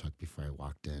that in the truck before I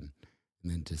walked in,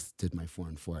 and then just did my 4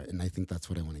 and 4. And I think that's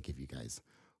what I want to give you guys.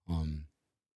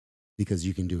 Because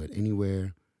you can do it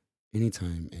anywhere,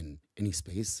 anytime, in any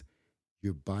space.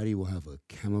 Your body will have a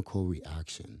chemical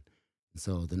reaction.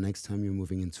 So the next time you're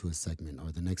moving into a segment,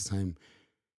 or the next time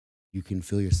you can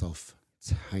feel yourself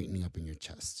tightening up in your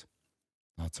chest,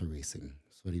 thoughts are racing,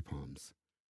 sweaty palms.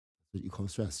 That's what you call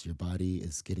stress. Your body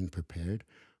is getting prepared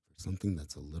for something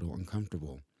that's a little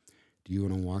uncomfortable. Do you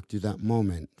want to walk through that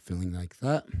moment feeling like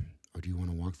that? Or do you want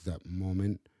to walk through that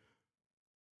moment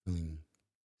feeling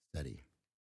steady?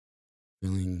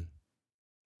 Feeling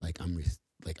like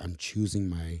I'm choosing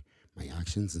my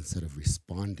actions instead of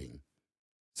responding.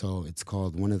 So it's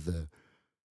called one of the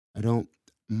I don't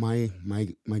my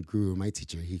guru, my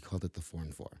teacher, he called it the 4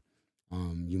 and 4.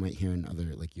 You might hear in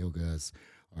other like yogas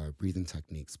or breathing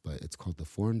techniques, but it's called the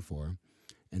 4 and 4,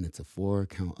 and it's a 4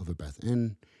 count of a breath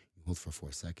in. You hold for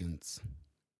 4 seconds,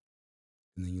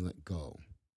 and then you let go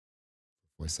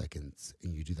for 4 seconds,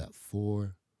 and you do that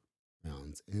 4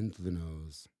 rounds in through the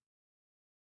nose.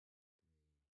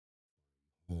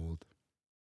 Hold,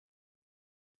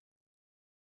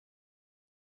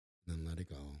 and then let it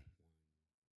go.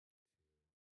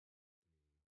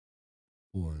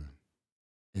 4,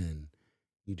 and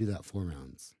you do that 4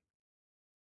 rounds.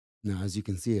 Now, as you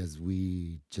can see, as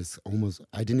we just almost,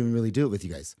 I didn't even really do it with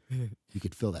you guys. You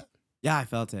could feel that. Yeah, I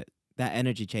felt it. That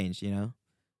energy changed.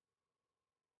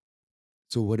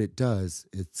 So what it does,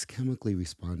 it's chemically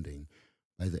responding.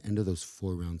 By the end of those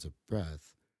 4 rounds of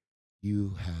breath,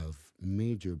 you have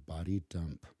made your body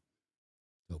dump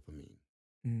dopamine.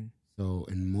 Mhm. So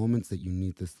in moments that you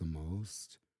need this the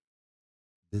most,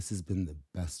 this has been the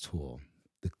best tool,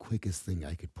 the quickest thing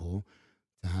I could pull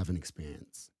to have an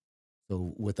experience.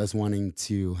 So with us wanting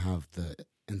to have the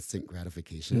instant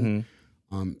gratification,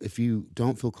 if you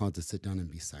don't feel called to sit down and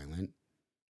be silent,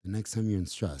 the next time you're in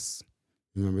stress,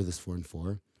 remember this 4 and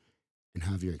 4, and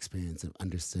have your experience of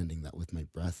understanding that with my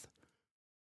breath,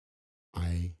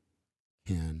 I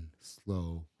can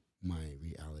slow my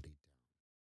reality down.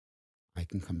 I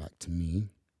can come back to me.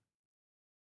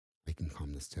 I can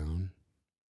calm this down.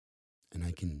 And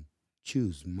I can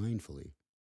choose mindfully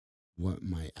what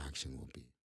my action will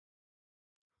be.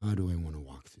 How do I want to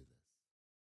walk through this?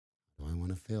 Do I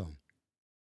want to fail?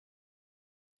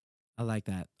 I like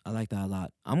that. I like that a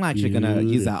lot. I'm actually gonna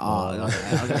use that all.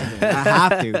 Beautiful. I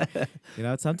have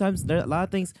to. Sometimes there are a lot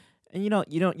of things, and you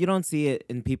don't see it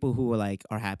in people who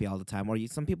are happy all the time, or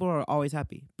some people are always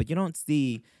happy, but you don't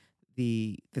see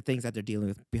the things that they're dealing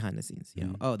with behind the scenes.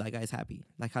 Oh, that guy's happy.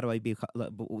 Like, how do I be?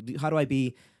 How do I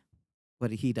be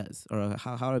what he does, or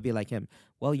how do I be like him?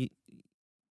 Well, you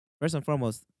first and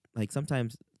foremost, like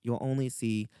sometimes you'll only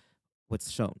see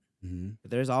what's shown. Mm-hmm.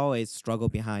 There's always struggle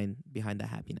behind the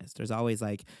happiness. There's always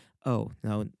like, oh,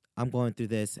 I'm going through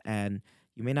this, and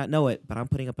you may not know it, but I'm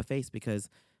putting up a face because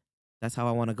that's how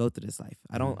I want to go through this life.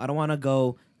 I don't want to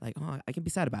go like, oh, I can be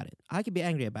sad about it. I can be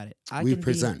angry about it. We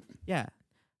present. Yeah.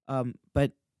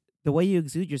 But the way you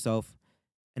exude yourself,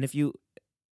 and if you,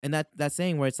 and that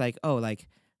saying where it's like, oh, like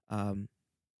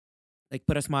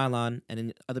put a smile on, and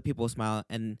then other people will smile,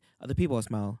 and other people will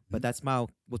smile, but that smile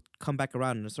will come back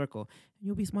around in a circle, and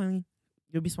you'll be smiling.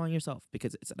 You'll be smiling yourself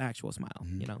because it's an actual smile.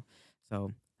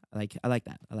 So I like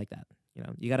that.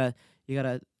 You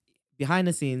gotta behind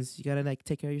the scenes. You gotta like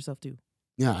take care of yourself too.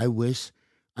 Yeah,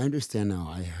 I understand now.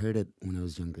 I heard it when I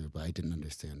was younger, but I didn't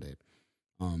understand it.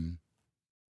 Um,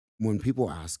 when people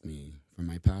ask me from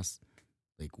my past,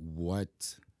 like,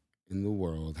 what in the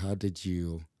world, how did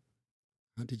you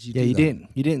Yeah, do that?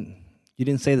 you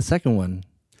didn't say the second one.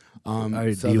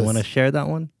 Do So you want to share that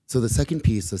one? so the second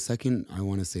piece, I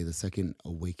want to say the second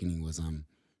awakening was,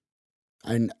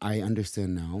 and I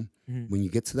understand now, Mhm. when you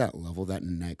get to that level, that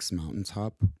next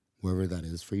mountaintop, wherever that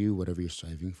is for you, whatever you're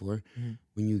striving for, Mhm.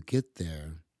 when you get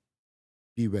there,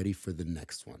 be ready for the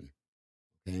next one.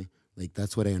 Okay. Like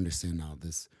that's what I understand now.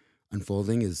 This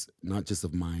unfolding is not just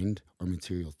of mind or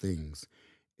material things,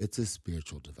 it's a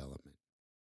spiritual development.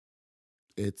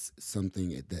 It's something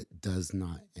that does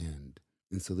not end.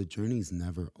 And so the journey is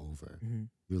never over. Mhm.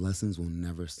 Your lessons will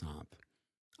never stop.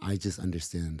 I just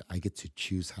understand I get to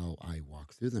choose how I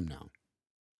walk through them now.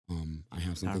 I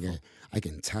have something Powerful. I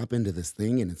can tap into this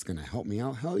thing and it's gonna help me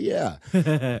out. Hell yeah.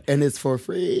 And it's for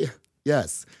free.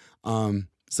 Yes.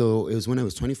 So it was when I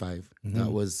was 25. That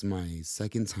Mhm. was my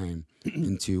second time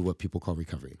into what people call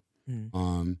recovery. Mhm.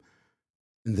 Um,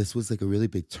 and this was like a really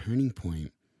big turning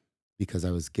point because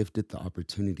I was gifted the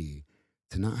opportunity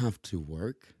to not have to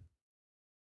work,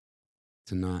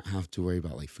 to not have to worry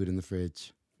about like food in the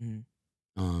fridge. Mhm.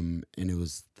 And it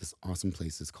was this awesome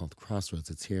place. It's called Crossroads.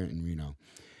 It's here in Reno.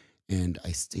 And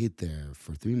I stayed there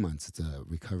for 3 months. It's a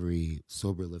recovery,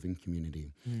 sober living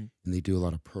community. Mhm. And they do a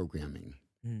lot of programming.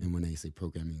 Mhm. And when I say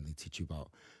programming, they teach you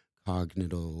about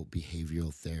cognitive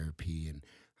behavioral therapy and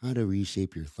how to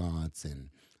reshape your thoughts.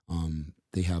 And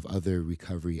they have other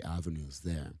recovery avenues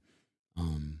there.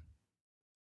 Um,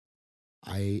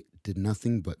 I did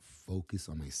nothing but focus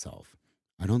on myself.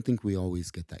 I don't think we always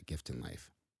get that gift in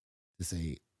life to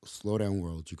say, slow down,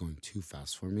 world, you're going too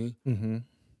fast for me. Mhm.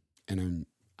 And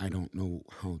I don't know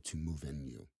how to move in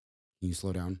you. Can you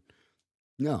slow down?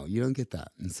 No, you don't get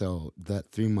that. And so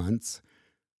that 3 months,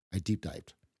 I deep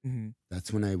dived. Mhm.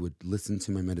 That's when I would listen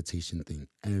to my meditation thing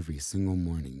every single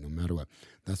morning, no matter what.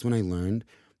 That's when I learned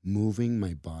moving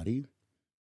my body.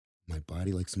 My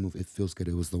body likes to move. It feels good.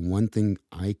 It was the one thing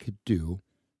I could do,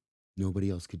 nobody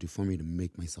else could do for me to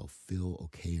make myself feel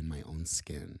okay in my own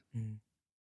skin. Mhm.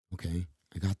 Okay,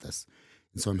 I got this.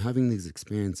 And so I'm having these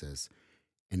experiences,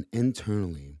 and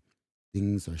internally,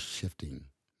 things are shifting.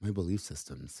 My belief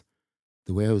systems,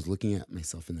 the way I was looking at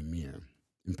myself in the mirror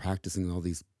and practicing all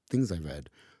these things I read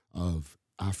of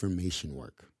affirmation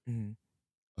work, Mhm.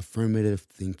 affirmative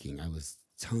thinking. I was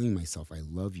telling myself, I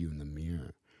love you in the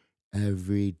mirror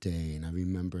every day. And I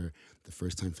remember the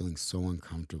first time feeling so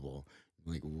uncomfortable.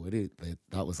 Like,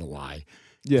 that was a lie.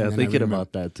 Yeah, And then I thinking remember,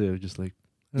 about that too. Just like,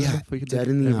 I don't know yeah, if we could dead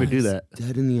in the ever do eyes, that.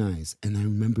 dead in the eyes. And I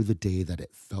remember the day that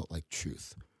it felt like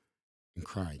truth and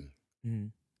crying.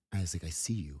 Mhm. I was like, I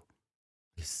see you.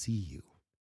 I see you.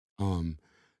 Um,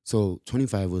 so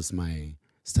 25 was my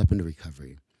step into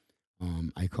recovery.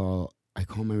 I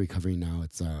call my recovery now.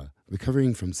 It's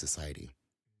recovering from society,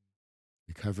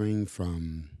 recovering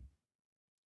from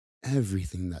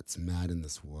everything that's mad in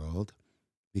this world.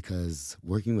 Because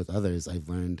working with others, I've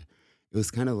learned it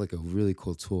was kind of like a really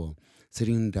cool tool.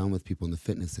 Sitting down with people in the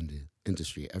fitness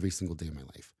industry every single day of my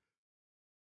life.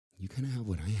 You kind of have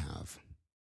what I have.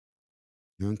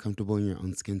 You're uncomfortable in your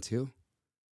own skin too.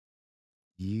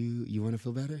 You want to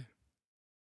feel better.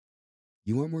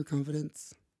 You want more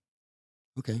confidence.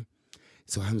 Okay.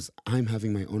 So I'm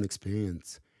having my own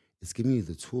experience. It's giving me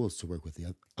the tools to work with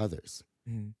the others.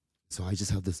 Mhm. So I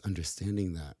just have this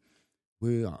understanding that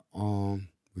we are all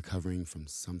recovering from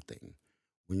something.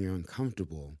 When you're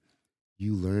uncomfortable,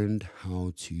 you learned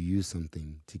how to use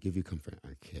something to give you comfort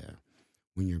or care.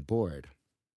 When you're bored,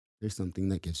 there's something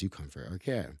that gives you comfort or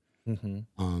care. Mm-hmm.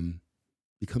 Um,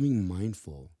 Becoming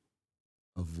mindful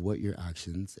of what your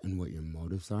actions and what your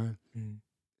motives are Mhm.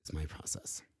 is my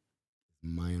process,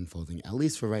 my unfolding, at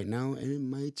least for right now, and it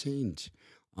might change.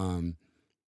 Um,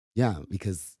 yeah,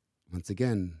 because once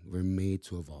again, we're made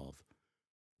to evolve,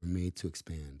 we're made to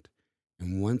expand.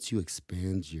 And once you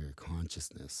expand your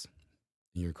consciousness,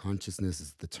 and your consciousness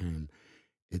is the term,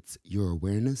 it's your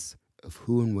awareness of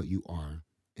who and what you are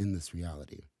in this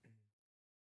reality.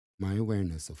 My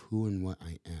awareness of who and what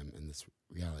I am in this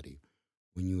reality.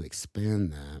 When you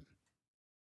expand that,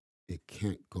 it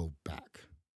can't go back.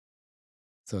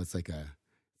 So it's like a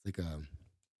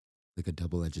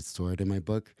double-edged sword in my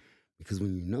book, because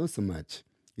when you know so much,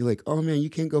 you're like, oh man, you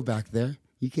can't go back there.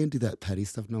 You can't do that petty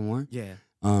stuff no more. Yeah.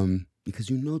 Because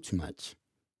you know too much.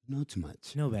 You know too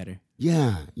much. Know better.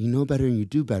 Yeah, you know better and you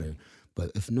do better.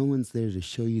 But if no one's there to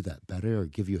show you that better or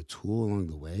give you a tool along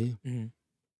the way, Mhm.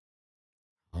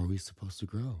 how are we supposed to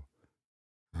grow?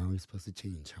 How are we supposed to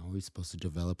change? How are we supposed to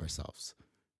develop ourselves?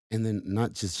 And then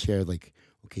not just share like,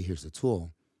 okay, here's a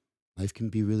tool. Life can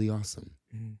be really awesome.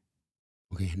 Mhm.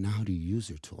 Okay, now how do you use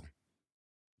your tool?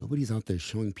 Nobody's out there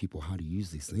showing people how to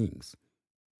use these things.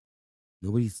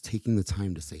 Nobody's taking the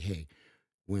time to say, hey,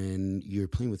 when you're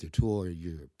playing with your tool or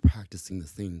you're practicing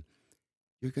this thing,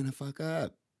 you're gonna fuck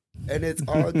up. And it's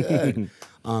all good.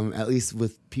 At least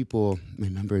with people, my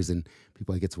members and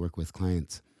people I get to work with,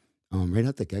 clients, right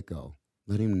at the get-go,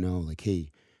 letting them know, like,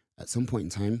 hey, at some point in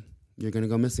time, you're gonna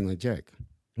go missing like Jarek.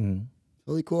 Mhm.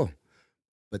 Totally cool.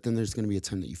 But then there's gonna be a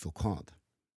time that you feel called.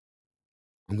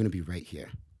 I'm gonna be right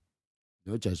here.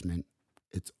 No judgment.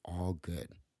 It's all good.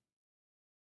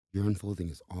 Your unfolding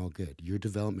is all good. Your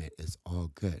development is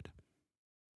all good.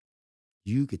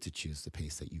 You get to choose the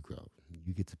pace that you grow.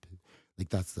 You get to like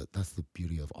that's the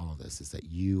beauty of all this is that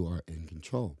you are in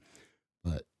control.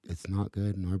 But it's not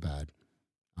good nor bad.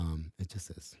 It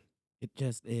just is. It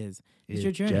just is. It's It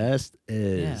your journey. just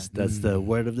is. Yeah. That's the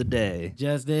word of the day.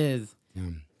 Just is.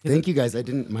 Yeah. Thank you guys. I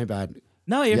didn't. My bad.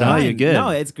 No, you're Yeah. No, fine. you're good. No,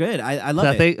 it's good. I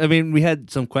love So it. I mean, we had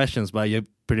some questions, but you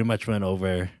pretty much went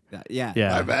over. Yeah. Yeah.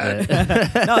 My bad.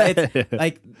 No, it's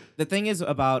like the thing is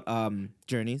about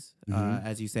journeys, Mhm.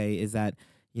 as you say, is that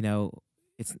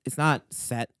it's not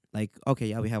set. Like, okay,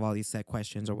 yeah, we have all these set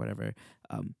questions or whatever,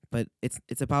 but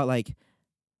it's about like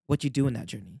what you do in that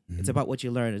journey. It's Mhm. about what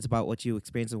you learn. It's about what you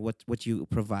experience and what you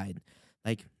provide.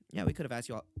 Like, yeah, we could have asked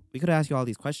you all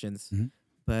these questions, Mhm.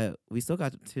 but we still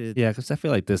got to Yeah, because I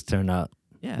feel like this turned out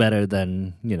yeah better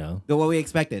than what we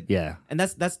expected. Yeah. And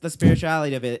that's the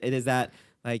spirituality of it. It is that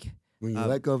like. When you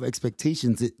let go of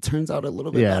expectations, it turns out a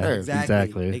little bit Yeah. better.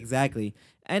 Exactly.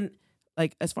 And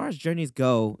like as far as journeys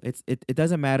go, it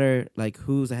doesn't matter like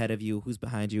who's ahead of you, who's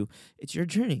behind you. It's your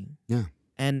journey. Yeah.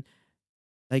 And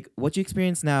like what you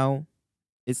experience now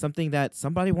is something that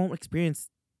somebody won't experience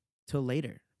till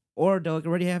later, or they'll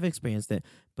already have experienced it.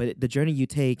 But the journey you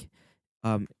take,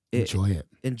 Enjoy it.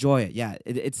 enjoy it. Yeah,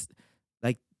 it's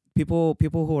like people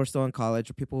who are still in college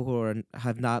or people who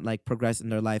have not like progressed in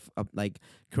their life, like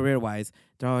career wise.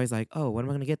 They're always like, oh, when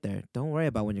am I gonna get there? Don't worry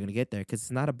about when you're gonna get there, because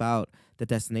it's not about the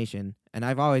destination. And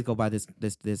I've always go by this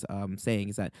saying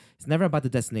is that it's never about the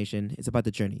destination. It's about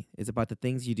the journey. It's about the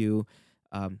things you do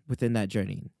within that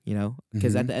journey.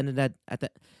 Because at Mhm. the end of that,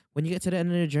 when you get to the end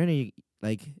of the journey,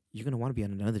 like you're gonna want to be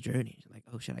on another journey. Like,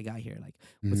 oh shit, I got here. Like,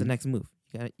 what's the Mhm. next move?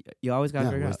 You always gotta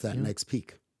Yeah, figure where's out that next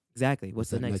peak? exactly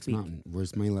what's the that next peak. mountain?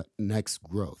 Where's my next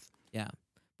growth? Yeah.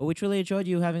 But we truly enjoyed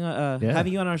you having Yeah.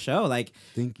 having you on our show. Like,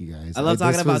 Thank you guys. I love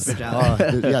talking this about was-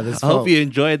 spirituality. yeah, this I hope felt you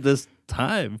enjoyed this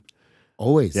time.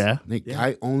 always. Yeah? Like, Yeah.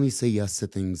 I only say yes to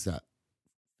things that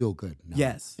feel good. Now.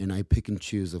 yes. And I pick and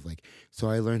choose of like, so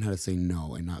I learned how to say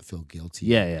no and not feel guilty.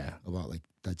 Yeah. About like,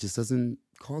 that just doesn't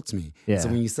call to me. Yeah. So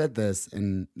when you said this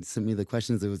and sent me the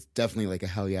questions, it was definitely like a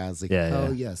hell yeah. I was like, Yeah,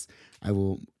 hell yeah. yes. I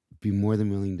will be more than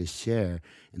willing to share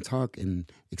and talk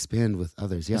and expand with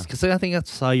others. Yeah. Because I think I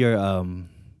saw your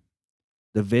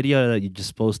the video that you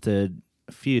just posted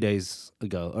a few days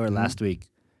ago or Mhm. last week.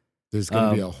 There's going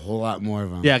to be a Um, whole lot more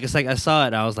of them. Yeah, because like I saw it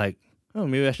and I was like, oh,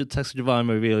 maybe I should text Javon.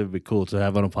 Maybe it would be cool to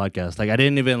have on a podcast. Like I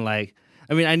didn't even like.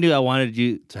 I mean, I knew I wanted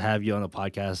you to have you on a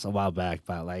podcast a while back,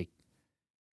 but like,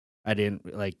 I didn't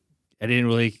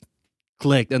really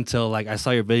click until like I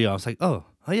saw your video. I was like, oh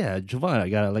yeah, Javon. I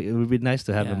got like it would be nice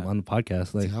to have him Yeah. on the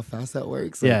podcast. See Like, how fast that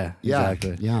works? Yeah,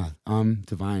 exactly. Yeah.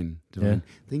 Divine.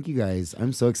 Thank you guys.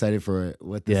 I'm so excited for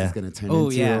what this Yeah. is going to turn Oh,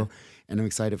 into. yeah. And I'm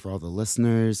excited for all the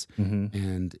listeners. mhm.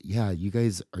 And yeah, you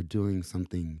guys are doing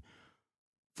something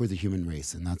for the human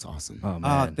race, and that's awesome. Oh Oh,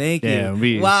 man, thank Yeah,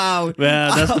 you. Wow.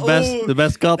 Well, that's the best. Ooh, The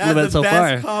best compliment that's the so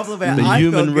best far. compliment. The I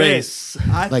feel human good. race.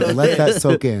 I Like, feel let good. that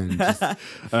soak in. Just- All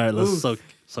right, let's Oof.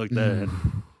 soak that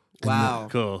in. Wow.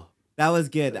 Cool. That was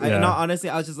good. Yeah. No, honestly,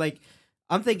 I was just like,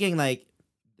 I'm thinking like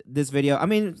this video. I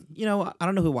mean, I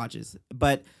don't know who watches,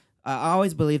 but I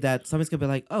always believe that someone's gonna be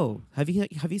like, "Oh, have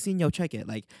you seen Yo Check It?"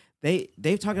 Like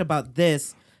they've talking about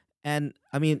this, and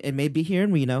I mean, it may be here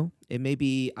in Reno, it may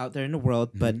be out there in the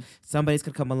world, but Mhm. somebody's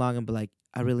gonna come along and be like,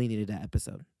 "I really needed that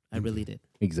episode. I Mhm. really did,"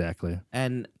 Exactly.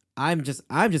 and I'm just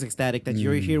ecstatic that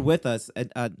you're Mm. here with us,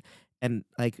 and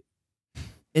like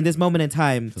in this moment in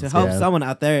time to Feels help good. someone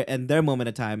out there in their moment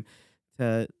of time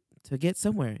to get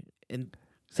somewhere in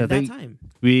So I that think time.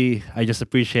 I just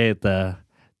appreciate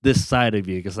this side of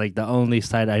you because like the only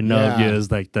side I know of you Yeah. is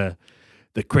like the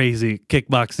crazy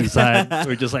kickboxing side.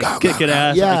 We're just like Go, go, kicking go.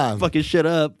 ass, Yeah. like, fucking shit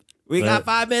up. We got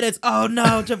 5 minutes. Oh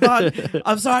no, Javon,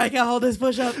 I'm sorry, I can't hold this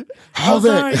push up. Hold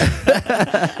sorry.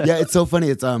 it. Yeah, it's so funny.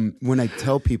 It's when I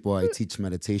tell people I teach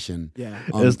meditation, Yeah.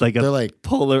 It's like they're a like,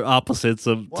 polar opposites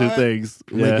of two What? things.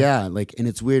 like, yeah, like, and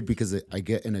it's weird because I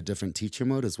get in a different teacher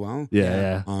mode as well.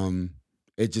 yeah. Um,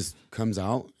 it just comes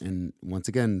out. And once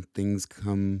again, things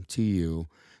come to you.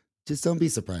 Just don't be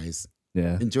surprised.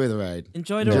 Yeah. Enjoy the ride.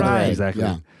 Enjoy the Enjoy the ride. ride. Exactly.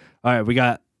 Yeah. All right, we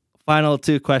got final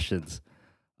 2 questions.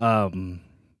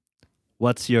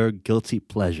 What's your guilty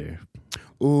pleasure?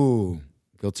 Ooh,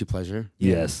 guilty pleasure.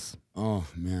 Yeah. Yes. Oh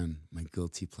man, my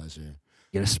guilty pleasure.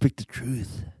 You gotta speak the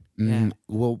truth. Yeah.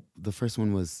 Well, the first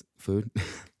one was food.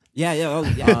 Yeah, yeah, oh,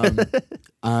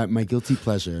 yeah. My guilty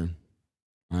pleasure.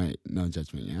 All right, no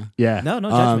judgment. Yeah. Yeah. no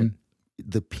judgment.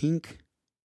 The pink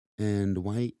and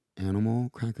white animal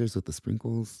crackers with the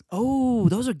sprinkles. Oh,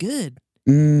 those are good.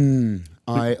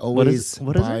 I always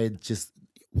buy just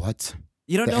what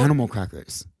You don't the know, animal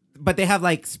crackers. but they have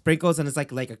like sprinkles and it's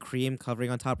like a cream covering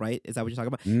on top, right? Is that what you're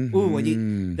talking about? Ooh, when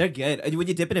Mhm. they're good. When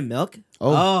you dip it in milk,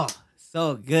 Oh,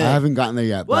 so good. I haven't gotten there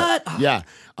yet. What? But yeah.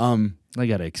 I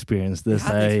gotta experience this.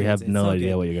 have to I experience have it. no So idea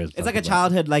good. what you guys. It's like a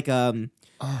childhood, like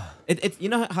it's you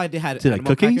know how they had Is it like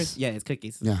animal cookies? crackers? Yeah, it's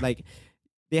cookies. Yeah. Like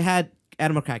they had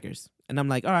animal crackers, and I'm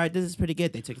like, all right, this is pretty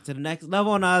good. They took it to the next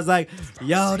level, and I was like,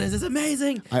 yo, this is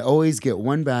amazing. I always get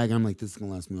one bag. And I'm like, this is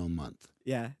gonna last me all month.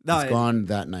 Yeah, no, It's gone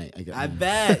that night. I get I home.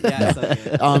 bet. Yeah, it's so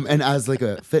good. And as like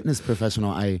a fitness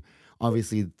professional, I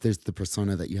obviously there's the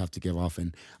persona that you have to give off,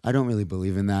 and I don't really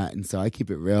believe in that, and so I keep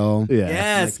it real. Yeah.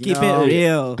 Yes, Like, you keep know, it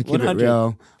real. I keep 100. it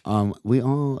real. We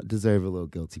all deserve a little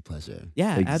guilty pleasure.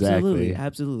 Yeah, Exactly. absolutely,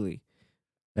 absolutely.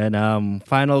 And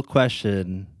final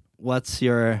question: what's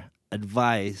your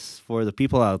advice for the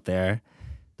people out there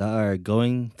that are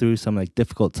going through some like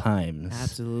difficult times?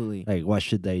 Absolutely. Like, what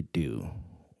should they do?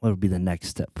 What would be the next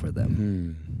step for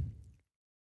them?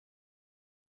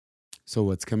 So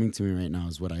what's coming to me right now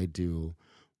is what I do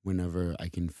whenever I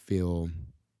can feel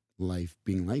life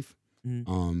being life.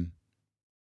 Mhm.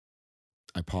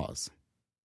 I pause.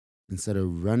 Instead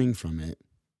of running from it,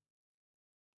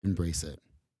 embrace it.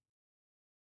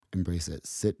 Embrace it.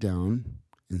 Sit down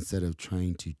instead of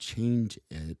trying to change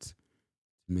it,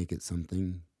 make it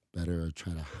something better or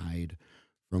try to hide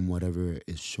from whatever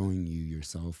is showing you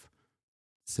yourself.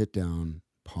 Sit down,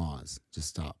 pause, just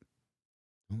stop.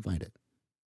 Don't fight it.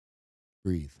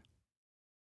 Breathe.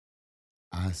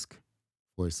 Ask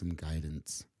for some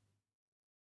guidance,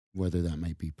 whether that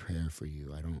might be prayer for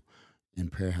you.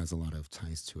 And prayer has a lot of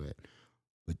ties to it,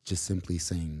 but just simply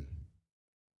saying,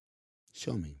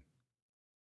 show me,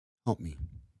 help me,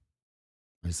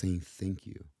 or saying thank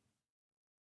you,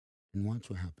 and watch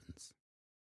what happens.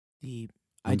 Deep.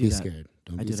 Don't I do be that. scared.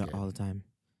 Don't I be do scared. that all the time.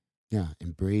 Yeah,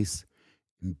 embrace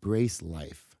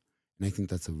life. And I think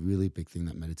that's a really big thing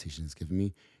that meditation has given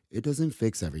me. It doesn't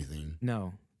fix everything.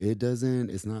 No. It doesn't,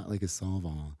 it's not like a solve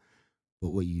all. But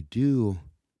what you do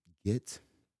get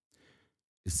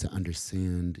is to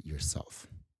understand yourself.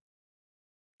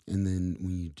 And then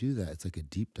when you do that, it's like a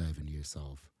deep dive into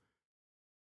yourself.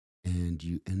 And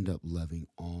you end up loving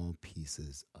all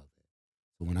pieces of it.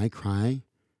 So when I cry,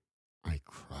 I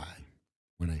cry.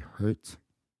 When I hurt,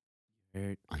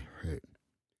 Hurt. I hurt.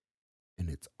 And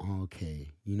it's all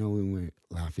okay. You know, when we're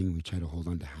laughing, we try to hold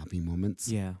on to happy moments.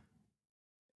 Yeah.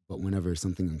 But whenever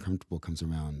something uncomfortable comes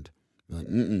around, we're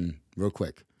like, real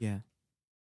quick. Yeah.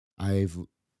 I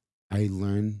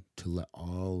learned to let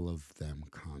all of them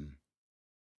come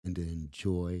and to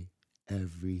enjoy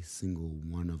every single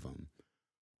one of them.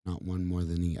 Not one more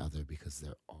than the other, because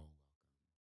they're all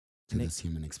to And this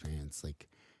human experience. Like,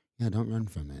 yeah, don't run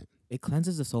from it. It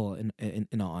cleanses the soul.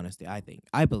 In all honesty, I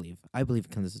believe it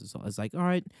cleanses the soul. It's like, all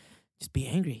right, just be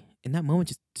angry in that moment.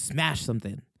 Just smash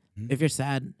something. Mhm. If you're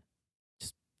sad,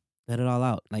 just let it all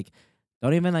out. Like,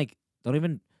 don't even like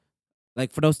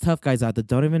for those tough guys out there.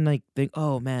 Don't even like think,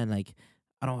 oh man, like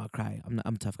I don't want to cry. I'm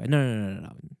a tough guy.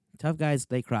 No. Tough guys,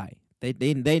 they cry.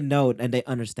 They know and they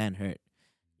understand hurt.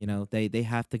 You know, they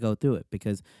have to go through it,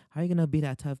 because how are you gonna be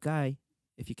that tough guy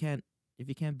if you can't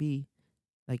be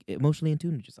like emotionally in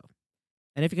tune with yourself?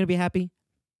 And if you're gonna be happy,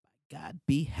 God,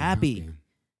 be happy.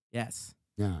 Yes.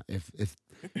 Yeah, if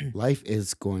life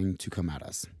is going to come at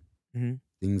us, Mm-hmm.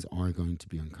 things are going to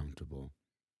be uncomfortable.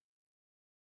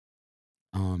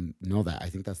 Know that. I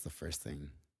think that's the first thing.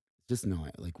 Just know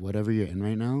it. Like, whatever you're in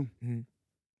right now, Mhm.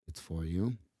 it's for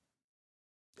you,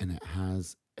 and it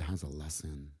has a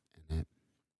lesson in it.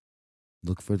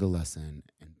 Look for the lesson,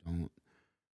 and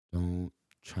don't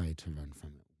try to run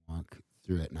from it. Walk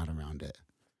through it, not around it.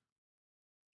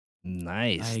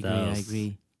 Nice. I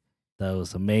agree. That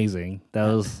was amazing.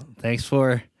 Thanks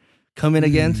for coming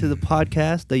again to the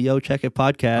podcast, the Yo Check It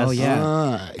podcast. Oh,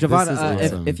 yeah. This Javon, is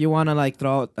awesome. if you want to like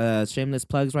throw out shameless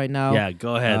plugs right now, Yeah,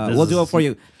 go ahead. we'll do it for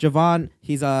you. Javon,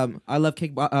 he's I love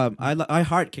I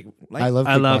heart kick. Like, I love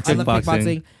I love kickboxing. I love kickboxing.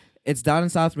 kickboxing. It's down in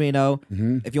South Reno.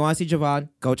 Hmm. If you want to see Javon,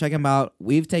 go check him out.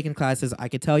 We've taken classes. I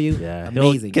could tell you, Yeah,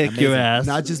 amazing. he'll kick your amazing. ass.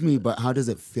 Not just me, but how does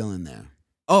it feel in there?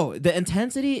 Oh, the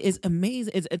intensity is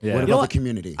amazing. Yeah. What You about know the what?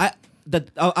 community? I was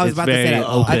It's about to say very that.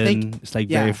 open. I think it's like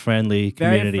yeah. very friendly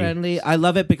very community. friendly. I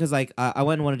love it because like I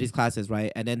went in one of these classes,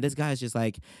 right? And then this guy's just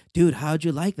like, dude, how'd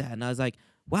you like that? And I was like,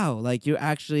 wow, like you're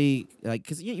actually like,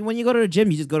 because when you go to the gym,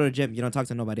 you just go to the gym. You don't talk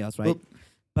to nobody else, right? Well-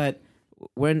 But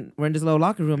we're in this little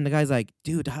locker room. And the guy's like,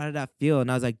 dude, how did that feel?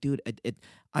 And I was like, dude,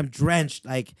 I'm drenched.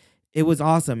 Like it was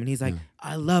awesome. And he's like, Yeah.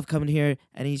 I love coming here.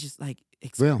 And he's just like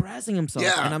Real. expressing himself.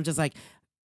 Yeah. And I'm just like,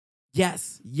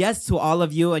 yes to all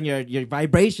of you and your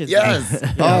vibrations. Yes.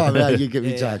 Yeah. Oh man, you get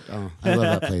me Yeah. jacked. Oh, I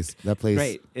love that place. That place.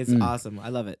 Great. It's Mm. awesome. I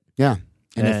love it. Yeah.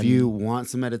 And if And- you want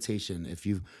some meditation, if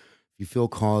you feel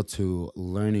called to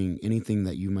learning anything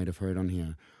that you might have heard on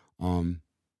here,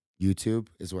 YouTube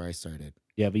is where I started.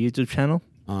 You have a YouTube channel?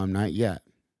 Not yet.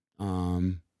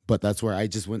 But that's where I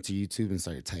just went to YouTube and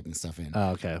started typing stuff in.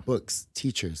 Oh, okay. Books,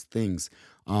 teachers, things.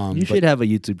 You but should have a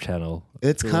YouTube channel.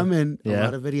 it's Cool. coming. A Yeah.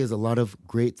 lot of videos, a lot of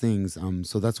great things.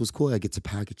 So that's what's cool. I get to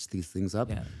package these things up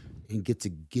Yeah. and get to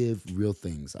give real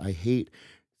things. I hate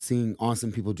seeing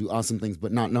awesome people do awesome things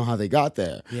but not know how they got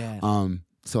there. Yeah.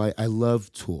 So I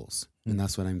love tools, and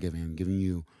that's what I'm giving. I'm giving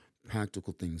you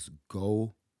practical things.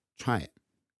 Go try it.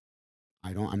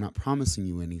 I'm not promising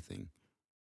you anything.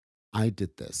 I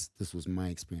did this. This was my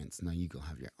experience. Now you go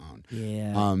have your own.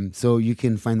 Yeah. So you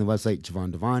can find the website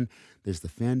Javon Devon. There's the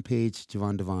fan page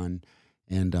Javon Devon,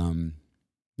 and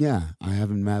yeah, I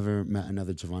haven't ever met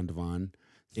another Javon Devon.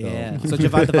 So. Yeah. So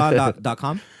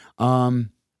JavonDevon.com.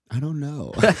 I don't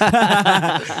know.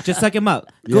 Just check him out.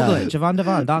 Google Yeah. it.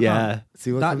 JavonDevon.com. Yeah.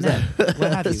 See what Dot comes net. up.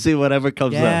 What have you? See whatever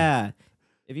comes up. Yeah.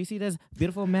 If you see this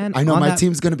beautiful man, I know on my that-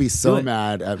 team's gonna be so do it.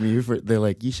 mad at me for they're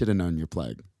like, you should have known your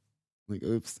plug. Like,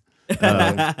 oops.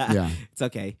 Yeah. It's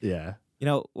okay. Yeah. You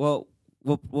know, well,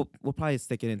 we'll probably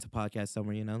stick it into podcast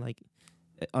somewhere. You know, like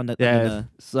on the Yeah.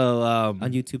 So on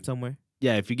YouTube somewhere.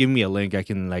 yeah, if you give me a link, I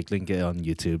can like link it on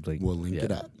YouTube. Like We'll link yeah.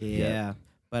 it up. Yeah.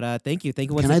 But thank you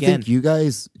once Can I again. thank you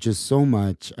guys just so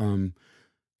much?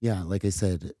 Yeah, like I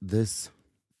said, this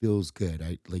feels good.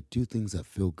 I like do things that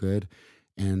feel good,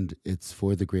 and it's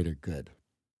for the greater good.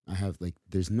 I have like,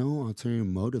 there's no ulterior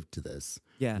motive to this.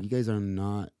 Yeah. You guys are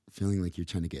not feeling like you're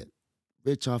trying to get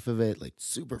rich off of it, like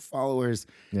super followers.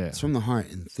 Yeah. It's from the heart,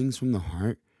 and things from the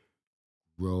heart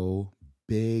grow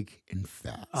big and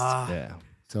fast. Yeah.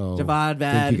 So Javon, thank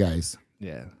man, you guys.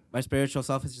 Yeah. my spiritual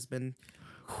self has just been.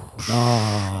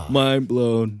 Oh, Mind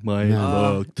blown. Mind Yeah.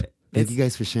 blown. thank It's- you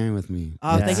guys for sharing with me.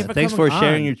 Oh, Yeah. thank you for Thanks coming for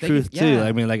sharing on. your Thank you- truth too. yeah.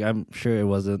 I mean, like I'm sure it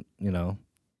wasn't,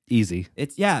 easy.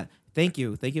 It's Thank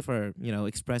you for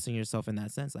expressing yourself in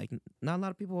that sense. Like not a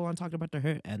lot of people want to talk about their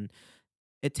hurt, and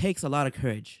it takes a lot of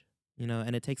courage,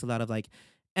 and it takes a lot of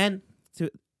and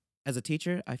as a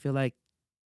teacher, I feel like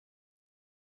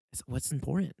it's what's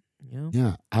important,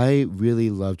 Yeah, I really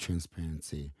love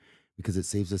transparency because it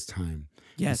saves us time.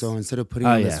 And Yes. so instead of putting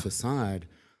Oh, on yeah. this facade,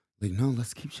 like, no,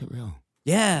 let's keep shit real.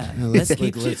 Yeah. Yeah, Let's let's-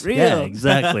 keep like, shit let's- real. Yeah,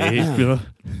 exactly. Yeah.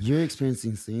 You're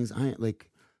experiencing things.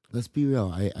 Let's be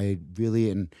real. I really,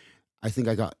 and I think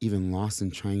I got even lost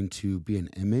in trying to be an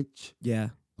image Yeah.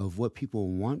 of what people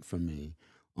want from me.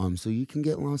 So you can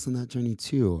get lost on that journey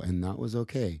too, and that was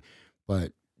okay.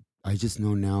 But I just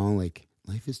know now, like,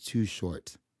 life is too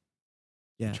short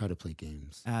Yeah. to try to play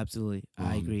games. Absolutely.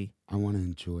 I agree. I want to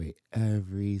enjoy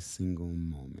every single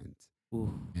moment,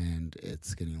 Ooh. and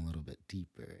it's getting a little bit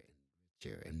deeper and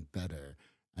richer and better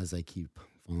as I keep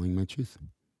following my truth.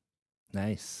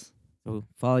 Nice. So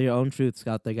follow your own truths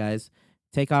out there, guys.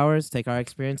 Take ours, take our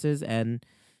experiences, and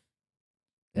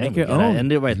Yeah, Make we your gotta own.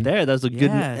 End it right there. That's a good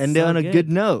Yeah, end it so on a good. good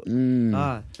note.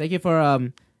 thank you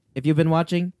for if you've been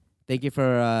watching, thank you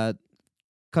for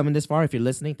coming this far. If you're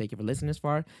listening, thank you for listening this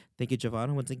far. Thank you,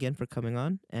 Javon, once again for coming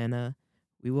on, and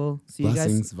we will see you guys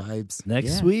Blessings, vibes.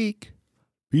 Next Yeah. week.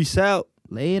 Peace out.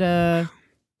 later.